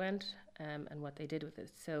assistance went, and what they did with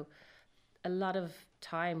it. So a lot of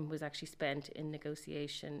time was actually spent in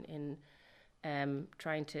negotiation, in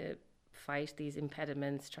trying to fight these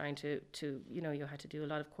impediments, trying to you had to do a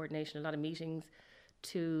lot of coordination, a lot of meetings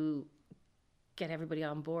to get everybody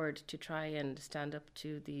on board to try and stand up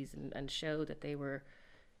to these and show that they were,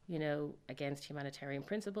 against humanitarian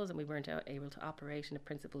principles, and we weren't able to operate in a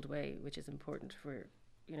principled way, which is important for,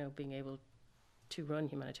 being able to run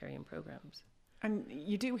humanitarian programs. And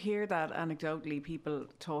you do hear that anecdotally, people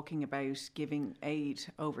talking about giving aid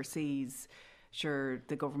overseas. Sure,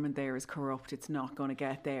 the government there is corrupt, it's not going to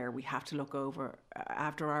get there, we have to look over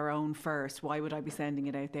after our own first. Why would I be sending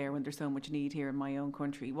it out there when there's so much need here in my own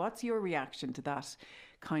country? What's your reaction to that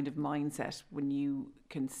kind of mindset when you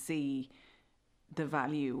can see the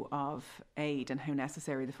value of aid and how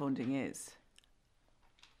necessary the funding is?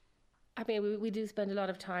 I mean, we do spend a lot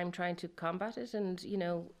of time trying to combat it, and,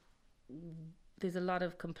 there's a lot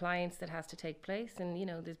of compliance that has to take place, and,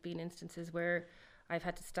 there's been instances where I've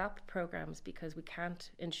had to stop programs because we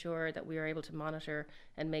can't ensure that we are able to monitor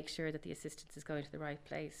and make sure that the assistance is going to the right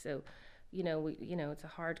place. So, it's a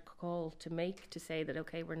hard call to make, to say that,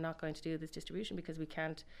 okay, we're not going to do this distribution because we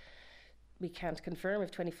can't confirm if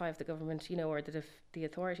 25 the government, or that if the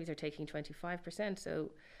authorities are taking 25%.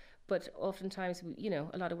 So, but oftentimes,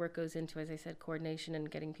 a lot of work goes into, as I said, coordination and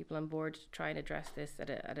getting people on board to try and address this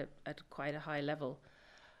at quite a high level.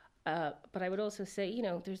 But I would also say,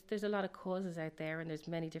 there's a lot of causes out there, and there's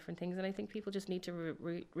many different things, and I think people just need to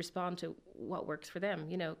respond to what works for them.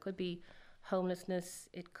 It could be homelessness,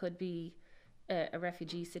 it could be a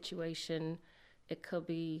refugee situation, it could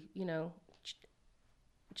be,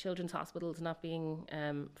 children's hospitals not being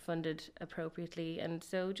funded appropriately, and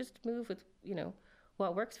so just move with,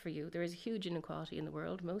 what works for you. There is a huge inequality in the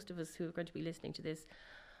world. Most of us who are going to be listening to this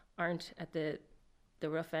aren't at the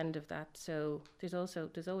rough end of that, so there's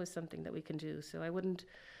always something that we can do. So I would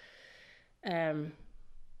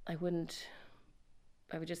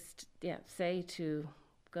just say to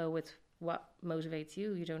go with what motivates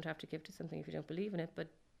you. You don't have to give to something if you don't believe in it, but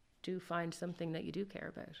do find something that you do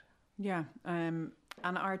care about. Yeah, and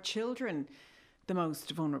are children the most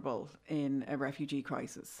vulnerable in a refugee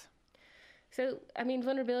crisis? So, I mean,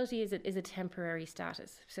 vulnerability is a temporary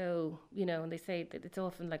status. So, and they say that it's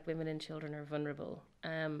often like women and children are vulnerable.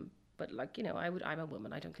 But I'm a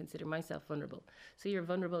woman. I don't consider myself vulnerable. So you're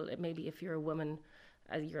vulnerable maybe if you're a woman,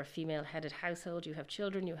 you're a female-headed household, you have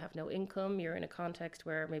children, you have no income, you're in a context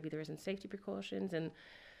where maybe there isn't safety precautions, and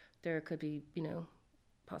there could be,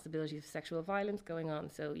 possibilities of sexual violence going on.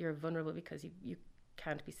 So you're vulnerable because you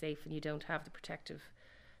can't be safe and you don't have the protective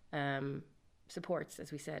supports,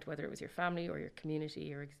 as we said, whether it was your family or your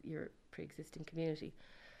community or your pre-existing community.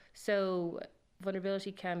 So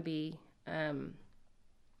vulnerability can be,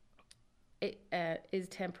 is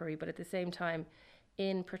temporary, but at the same time,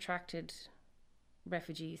 in protracted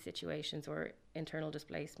refugee situations or internal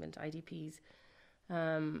displacement, IDPs,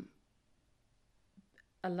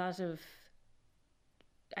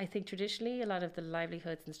 I think traditionally a lot of the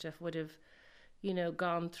livelihoods and stuff would have,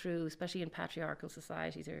 gone through, especially in patriarchal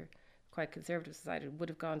societies or quite conservative society, would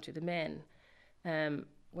have gone to the men.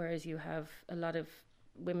 Whereas you have a lot of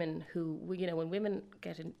women who,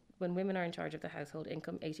 when women are in charge of the household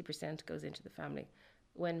income, 80% goes into the family.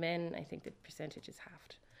 When men, I think the percentage is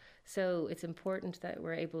halved. So it's important that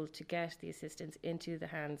we're able to get the assistance into the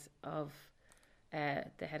hands of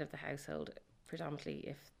the head of the household, predominantly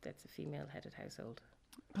if that's a female-headed household.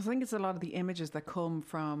 Because I think it's a lot of the images that come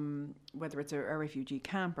from, whether it's a refugee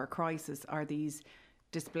camp or crisis, are these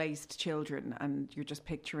displaced children, and you're just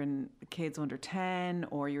picturing kids under 10,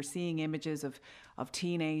 or you're seeing images of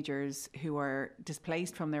teenagers who are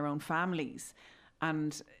displaced from their own families.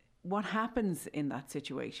 And what happens in that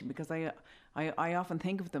situation? Because I often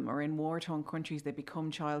think of them, or in war-torn countries, they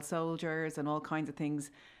become child soldiers and all kinds of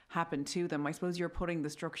things happen to them. I suppose you're putting the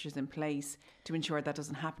structures in place to ensure that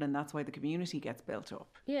doesn't happen, and that's why the community gets built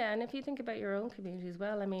up. Yeah, and if you think about your own community as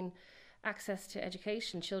well, I mean, access to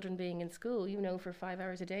education, children being in school, for 5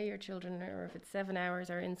 hours a day your children, or if it's 7 hours,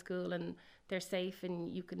 are in school and they're safe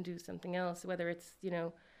and you can do something else, whether it's,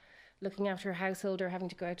 looking after a household or having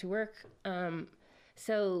to go out to work.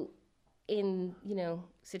 So in,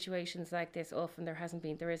 situations like this, often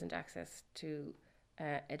there isn't access to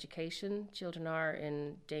education. Children are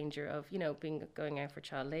in danger of, going out for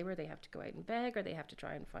child labour. They have to go out and beg, or they have to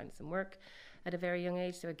try and find some work at a very young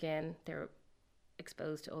age. So again, they're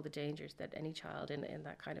exposed to all the dangers that any child in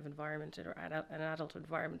that kind of environment or an adult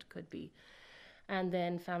environment could be. And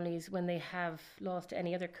then families, when they have lost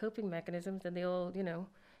any other coping mechanisms, then they all,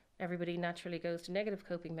 everybody naturally goes to negative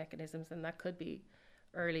coping mechanisms, and that could be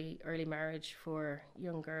early marriage for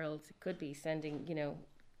young girls. It could be sending,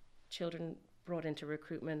 children brought into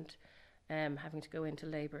recruitment, having to go into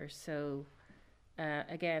labour. So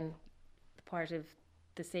again, part of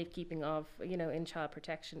the safekeeping of, in child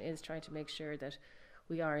protection is trying to make sure that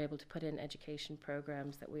we are able to put in education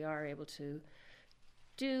programs, that we are able to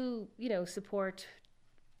do, support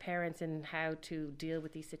parents in how to deal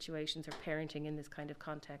with these situations or parenting in this kind of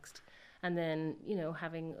context. And then,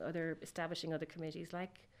 establishing other committees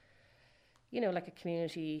like a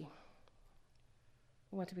community,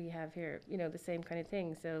 what do we have here? The same kind of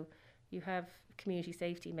thing. So you have community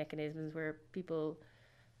safety mechanisms where people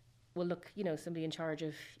will look, somebody in charge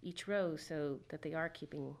of each row so that they are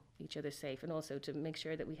keeping each other safe, and also to make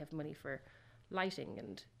sure that we have money for lighting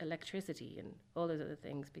and electricity and all those other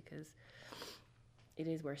things, because it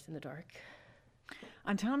is worse in the dark.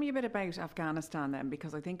 And tell me a bit about Afghanistan then,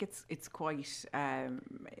 because I think it's quite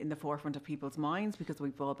in the forefront of people's minds, because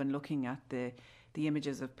we've all been looking at the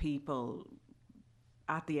images of people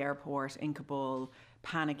at the airport in Kabul,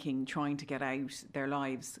 panicking, trying to get out, their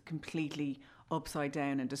lives completely upside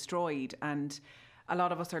down and destroyed. And a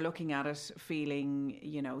lot of us are looking at it feeling,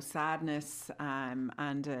 sadness and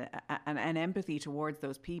an empathy towards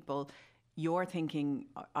those people. You're thinking,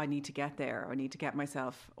 I need to get there, I need to get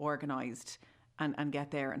myself organised and get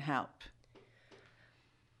there and help.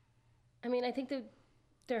 I mean, I think that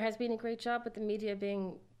there has been a great job with the media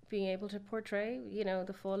being able to portray,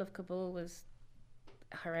 the fall of Kabul was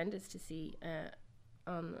horrendous to see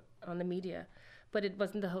on the media, but it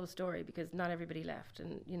wasn't the whole story, because not everybody left,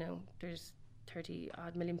 and there's 30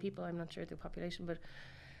 odd million people, I'm not sure the population, but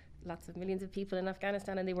lots of millions of people in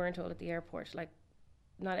Afghanistan, and they weren't all at the airport. Like,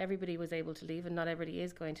 not everybody was able to leave, and not everybody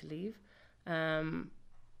is going to leave,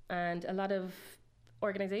 and a lot of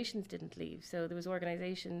organizations didn't leave. So there was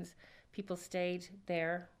organizations, people stayed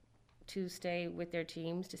there to stay with their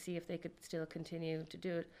teams to see if they could still continue to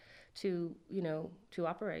do it, to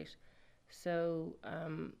operate. So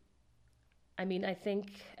I mean, I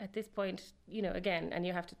think at this point, again, and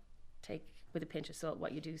you have to take with a pinch of salt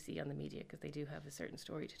what you do see on the media, because they do have a certain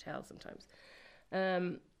story to tell sometimes.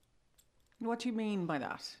 What do you mean by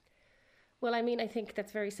that? Well, I mean, I think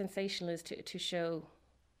that's very sensationalist to show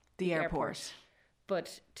the airport.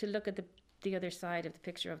 But to look at the other side of the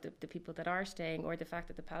picture of the people that are staying, or the fact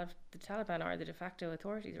that the Taliban are the de facto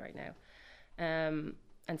authorities right now.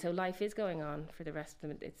 And so life is going on for the rest of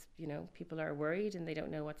them. It's, people are worried and they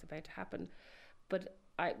don't know what's about to happen. But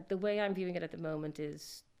the way I'm viewing it at the moment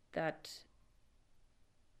is that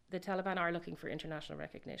the Taliban are looking for international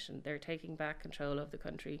recognition. They're taking back control of the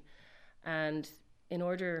country. And in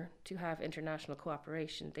order to have international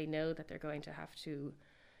cooperation, they know that they're going to have to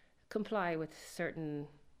comply with certain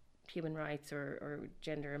human rights or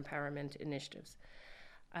gender empowerment initiatives.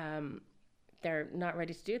 They're not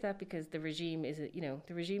ready to do that because the regime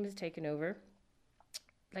is taken over.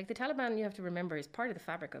 Like, the Taliban, you have to remember, is part of the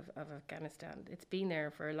fabric of Afghanistan. It's been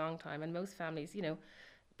there for a long time, and most families,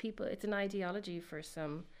 people, it's an ideology for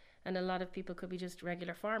some, and a lot of people could be just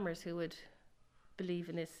regular farmers who would believe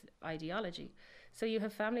in this ideology. So you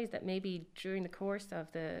have families that maybe during the course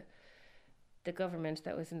of the government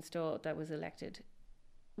that was installed, that was elected,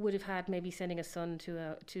 would have had maybe sending a son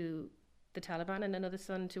to the Taliban and another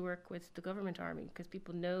son to work with the government army, because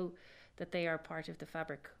people know that they are part of the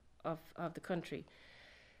fabric of the country.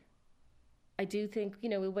 I do think,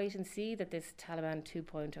 we'll wait and see that this Taliban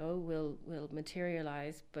 2.0 will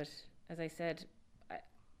materialise, but as I said,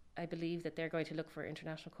 I believe that they're going to look for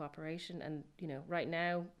international cooperation. And, right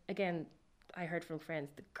now, again, I heard from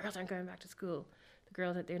friends, the girls aren't going back to school. The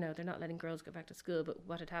girls, they're not letting girls go back to school, but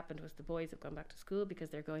what had happened was the boys have gone back to school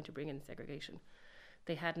because they're going to bring in segregation.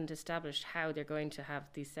 They hadn't established how they're going to have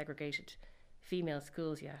these segregated female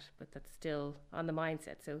schools yet, but that's still on the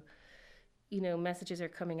mindset. So, messages are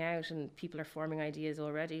coming out and people are forming ideas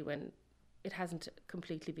already when it hasn't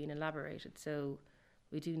completely been elaborated. So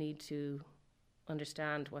we do need to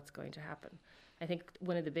understand what's going to happen. I think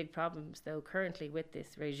one of the big problems, though, currently with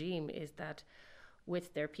this regime is that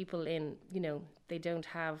with their people in, they don't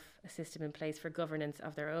have a system in place for governance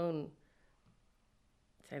of their own.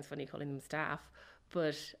 It sounds funny calling them staff,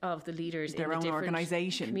 but of the leaders their in the own different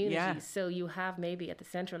organisation. communities. Yeah. So you have maybe at the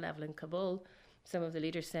central level in Kabul, some of the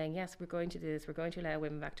leaders saying, yes, we're going to do this, we're going to allow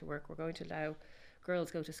women back to work, we're going to allow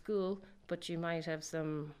girls go to school, but you might have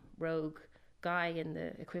some rogue guy in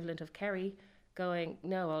the equivalent of Kerry going,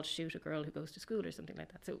 no, I'll shoot a girl who goes to school or something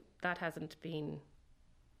like that. So that hasn't been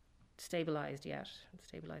stabilised yet.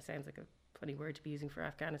 Stabilised sounds like a funny word to be using for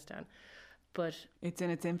Afghanistan. But it's in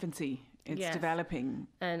its infancy. It's yes. developing.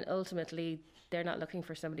 And ultimately, they're not looking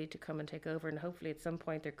for somebody to come and take over. And hopefully at some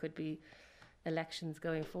point there could be elections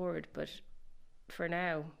going forward. But for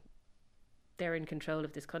now, they're in control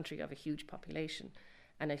of this country, of a huge population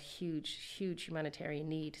and a huge, huge humanitarian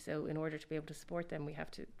need. So in order to be able to support them, we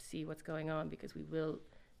have to see what's going on, because we will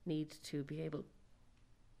need to be able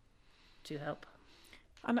to help.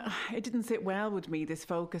 And it didn't sit well with me, this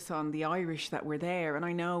focus on the Irish that were there. And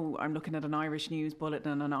I know I'm looking at an Irish news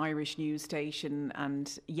bulletin on an Irish news station.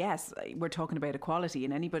 And yes, we're talking about equality,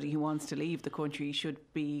 and anybody who wants to leave the country should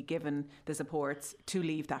be given the supports to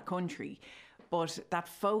leave that country. But that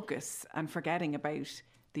focus and forgetting about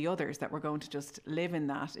the others that were going to just live in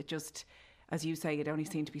that, it just, as you say, it only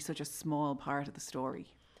seemed to be such a small part of the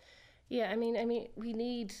story. Yeah, I mean, we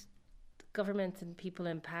need governments and people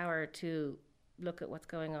in power to look at what's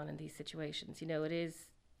going on in these situations. You know, it is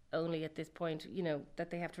only at this point, you know, that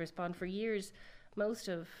they have to respond. For years, most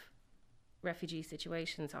of refugee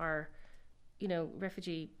situations are, you know,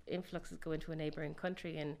 refugee influxes go into a neighbouring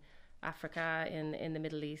country in Africa, in the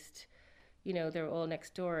Middle East. You know, they're all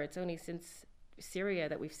next door. It's only since Syria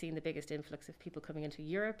that we've seen the biggest influx of people coming into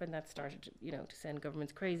Europe, and that started, you know, to send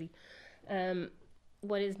governments crazy.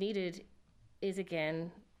 What is needed is,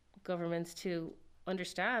 again, governments to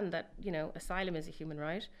understand that, you know, asylum is a human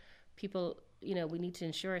right. People, you know, we need to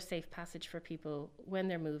ensure a safe passage for people when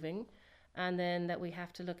they're moving, and then that we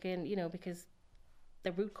have to look in, you know, because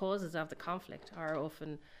the root causes of the conflict are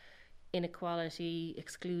often inequality,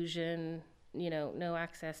 exclusion, you know, no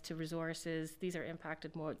access to resources. These are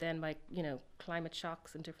impacted more then by, you know, climate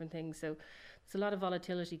shocks and different things. So there's a lot of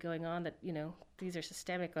volatility going on that, you know, these are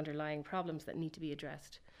systemic underlying problems that need to be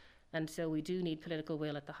addressed. And so we do need political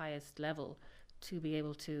will at the highest level to be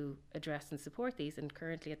able to address and support these. And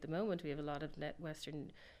currently at the moment, we have a lot of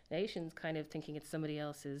Western nations kind of thinking it's somebody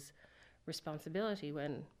else's responsibility,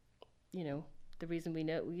 when, you know, the reason we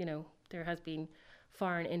know, you know, there has been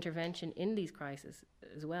foreign intervention in these crises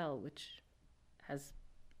as well, which has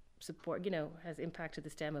support, you know, has impacted the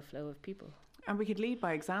stem of flow of people. And we could lead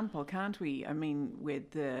by example, can't we? I mean,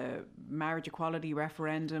 with the marriage equality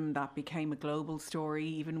referendum, that became a global story.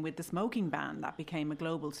 Even with the smoking ban, that became a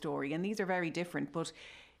global story. And these are very different. But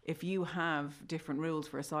if you have different rules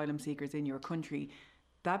for asylum seekers in your country,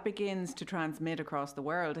 that begins to transmit across the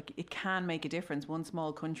world. It can make a difference. One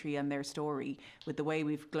small country and their story, with the way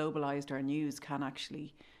we've globalised our news, can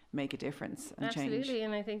actually make a difference and change. Absolutely.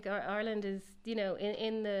 And I think Ireland is, you know,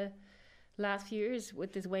 in the last few years,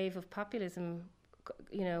 with this wave of populism,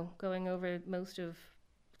 you know, going over most of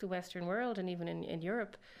the Western world and even in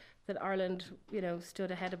Europe, that Ireland, you know,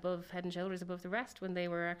 stood head and shoulders above the rest when they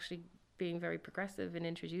were actually being very progressive in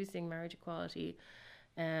introducing marriage equality,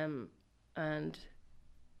 and,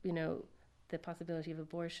 you know, the possibility of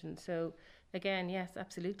abortion. So again, yes,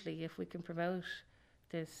 absolutely, if we can promote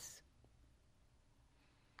this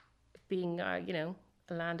being, you know,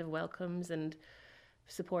 a land of welcomes and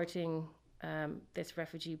supporting this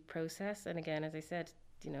refugee process. And again, as I said,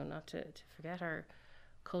 you know, not to forget our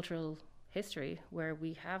cultural history, where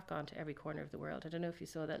we have gone to every corner of the world. I don't know if you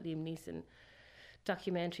saw that Liam Neeson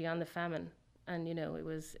documentary on the famine, and, you know, it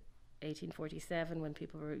was 1847 when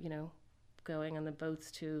people were, you know, going on the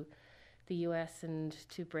boats to the US and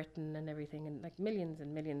to Britain and everything, and like millions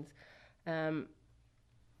and millions.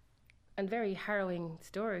 And very harrowing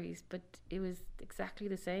stories, but it was exactly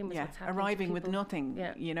the same as what's happening. Arriving with nothing,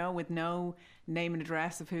 you know, with no name and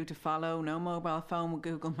address of who to follow, no mobile phone with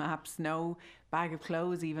Google Maps, no bag of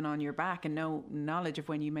clothes even on your back, and no knowledge of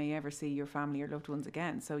when you may ever see your family or loved ones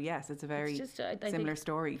again. So yes, it's a very similar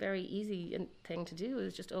story. Very easy thing to do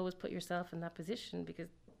is just always put yourself in that position, because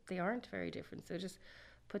they aren't very different. So just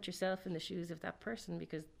put yourself in the shoes of that person,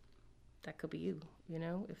 because that could be you, you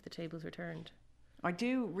know, if the tables were turned. I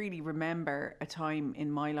do really remember a time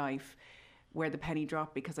in my life where the penny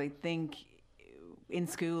dropped, because I think in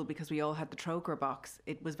school, because we all had the Troker box,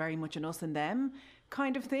 it was very much an us and them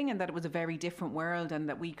kind of thing, and that it was a very different world and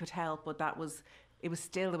that we could help, but there was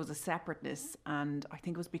a separateness. And I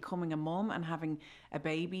think it was becoming a mum and having a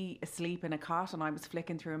baby asleep in a cot, and I was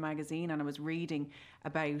flicking through a magazine and I was reading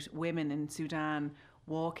about women in Sudan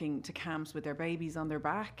walking to camps with their babies on their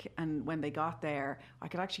back, and when they got there, I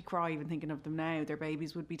could actually cry even thinking of them now. Their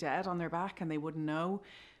babies would be dead on their back and they wouldn't know.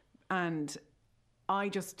 And I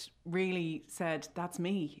just really said, that's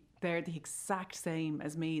me. They're the exact same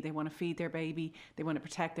as me. They want to feed their baby. They want to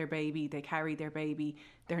protect their baby. They carry their baby.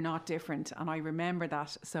 They're not different. And I remember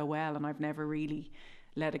that so well, and I've never really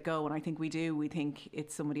let it go. And I think we do. We think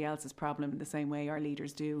it's somebody else's problem in the same way our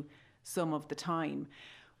leaders do some of the time.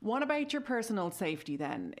 What about your personal safety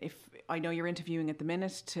then? If I know you're interviewing at the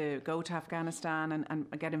minute to go to Afghanistan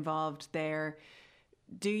and get involved there,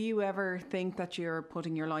 do you ever think that you're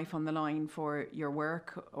putting your life on the line for your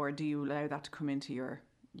work, or do you allow that to come into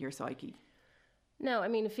your psyche? No, I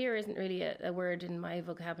mean, fear isn't really a word in my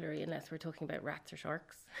vocabulary unless we're talking about rats or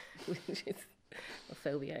sharks, which is a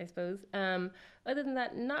phobia, I suppose. Other than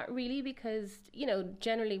that, not really, because, you know,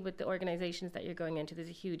 generally with the organisations that you're going into, there's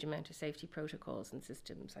a huge amount of safety protocols and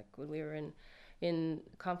systems. Like when we were in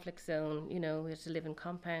conflict zone, you know, we had to live in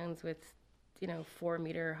compounds with, you know,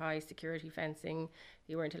 4-metre high security fencing.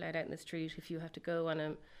 You weren't allowed out in the street. If you have to go on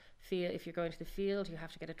a field, if you're going to the field, you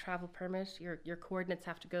have to get a travel permit. Your coordinates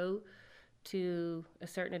have to go to a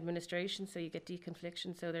certain administration, so you get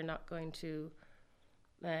deconfliction, so they're not going to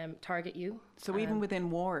target you. So even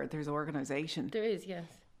within war, there's organisation. There is, yes,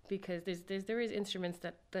 because there is instruments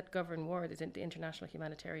that govern war. There's the international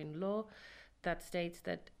humanitarian law that states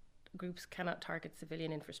that groups cannot target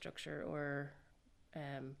civilian infrastructure or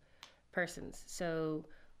persons. So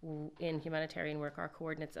in humanitarian work, our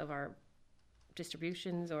coordinates of our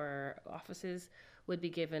distributions or offices would be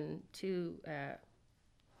given to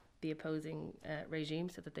the opposing regime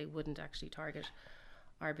so that they wouldn't actually target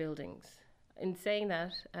our buildings. In saying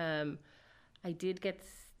that, I did get,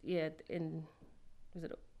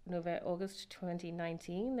 August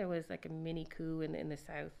 2019, there was like a mini coup in the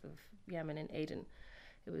south of Yemen, in Aden.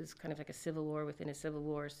 It was kind of like a civil war within a civil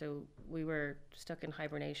war. So we were stuck in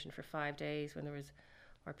hibernation for 5 days when there was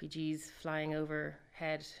RPGs flying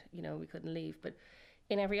overhead. You know, we couldn't leave. But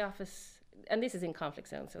in every office, and this is in conflict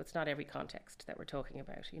zone, so it's not every context that we're talking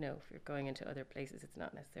about. You know, if you're going into other places, it's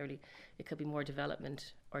not necessarily, it could be more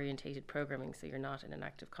development orientated programming, so you're not in an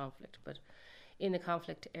active conflict. But in the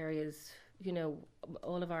conflict areas, you know,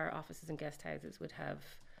 all of our offices and guest houses would have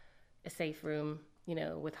a safe room, you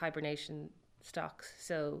know, with hibernation stocks.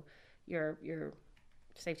 So your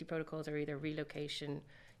safety protocols are either relocation,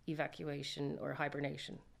 evacuation, or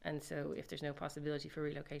hibernation. And so if there's no possibility for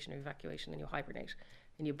relocation or evacuation, then you hibernate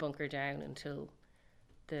and you bunker down until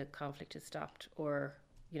the conflict is stopped, or,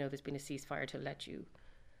 you know, there's been a ceasefire to let you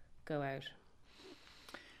go out.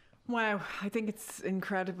 Wow, I think it's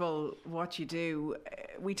incredible what you do.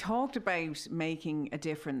 We talked about making a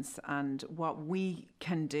difference and what we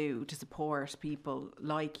can do to support people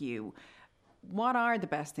like you. What are the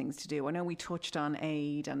best things to do? I know we touched on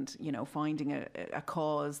aid and, you know, finding a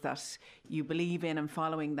cause that you believe in and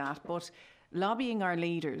following that, but lobbying our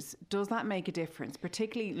leaders, does that make a difference?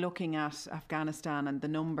 Particularly looking at Afghanistan and the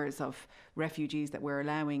numbers of refugees that we're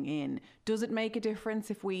allowing in. Does it make a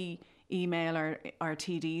difference if we email our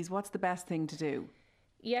TDs? What's the best thing to do?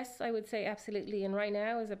 Yes, I would say absolutely. And right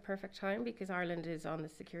now is a perfect time because Ireland is on the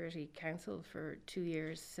Security Council for 2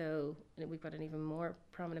 years. So we've got an even more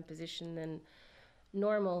prominent position than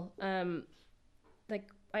normal. Like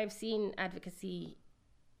I've seen advocacy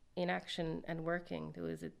in action and working. There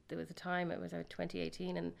was a time, it was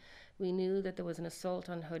 2018, and we knew that there was an assault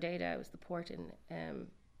on Hodeidah. It was the port in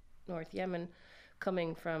North Yemen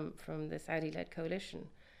coming from the Saudi-led coalition.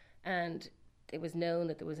 And it was known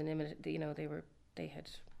that there was an imminent, you know, they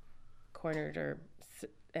had cornered or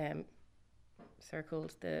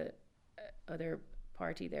circled the other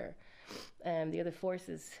party there, the other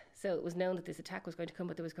forces. So it was known that this attack was going to come,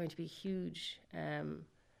 but there was going to be huge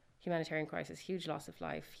humanitarian crisis, huge loss of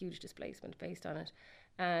life, huge displacement based on it.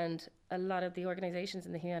 And a lot of the organisations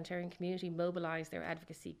in the humanitarian community mobilised their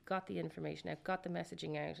advocacy, got the information out, got the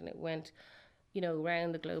messaging out, and it went, you know,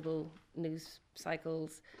 around the global news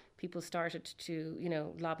cycles. People started to, you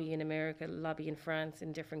know, lobby in America, lobby in France,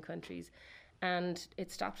 in different countries, and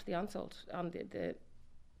it stopped the onslaught on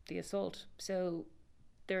the assault. So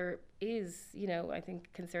there is, you know, I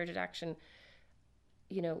think concerted action,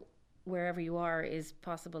 you know, wherever you are is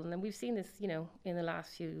possible. And then we've seen this, you know, in the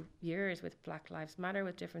last few years with Black Lives Matter,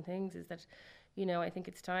 with different things, is that, you know, I think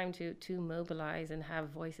it's time to mobilise and have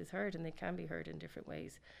voices heard, and they can be heard in different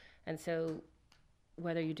ways. And so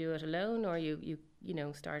whether you do it alone or you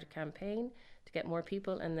know, start a campaign to get more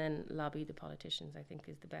people and then lobby the politicians, I think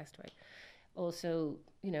is the best way. Also,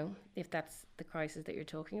 you know, if that's the crisis that you're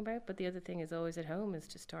talking about. But the other thing is always at home is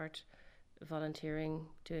to start volunteering,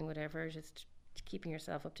 doing whatever, just keeping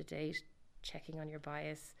yourself up to date, checking on your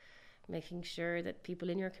bias, making sure that people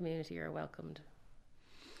in your community are welcomed.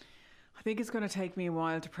 I think it's going to take me a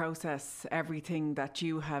while to process everything that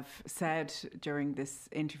you have said during this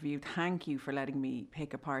interview. Thank you for letting me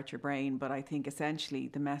pick apart your brain. But I think essentially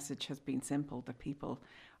the message has been simple, that people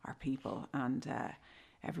are people, and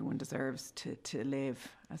everyone deserves to live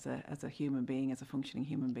as a human being, as a functioning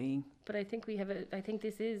human being. But I think I think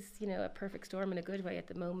this is, a perfect storm in a good way at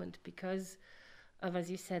the moment, because of,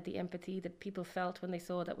 as you said, the empathy that people felt when they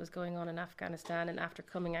saw that was going on in Afghanistan, and after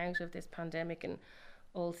coming out of this pandemic, and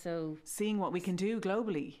also seeing what we can do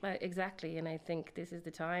globally. Exactly. And I think this is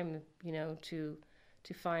the time, to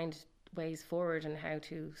find ways forward and how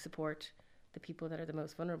to support the people that are the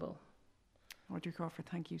most vulnerable. Audrey Crawford,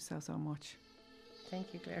 thank you so much.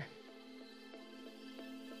 Thank you, Claire.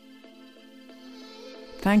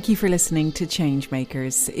 Thank you for listening to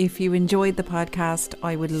Changemakers. If you enjoyed the podcast,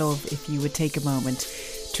 I would love if you would take a moment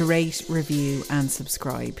to rate, review and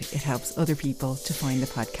subscribe. It helps other people to find the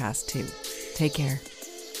podcast too. Take care.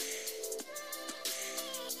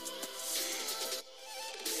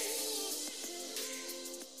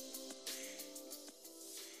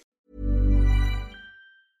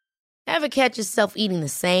 Ever catch yourself eating the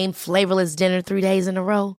same flavorless dinner 3 days in a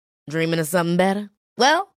row? Dreaming of something better?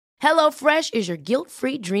 Well, HelloFresh is your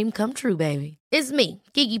guilt-free dream come true, baby. It's me,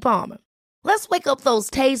 Keke Palmer. Let's wake up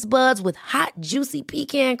those taste buds with hot, juicy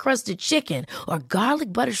pecan-crusted chicken or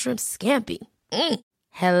garlic butter shrimp scampi.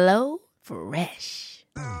 Hello Fresh.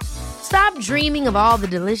 Stop dreaming of all the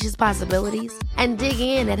delicious possibilities and dig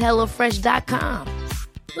in at HelloFresh.com.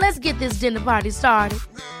 Let's get this dinner party started.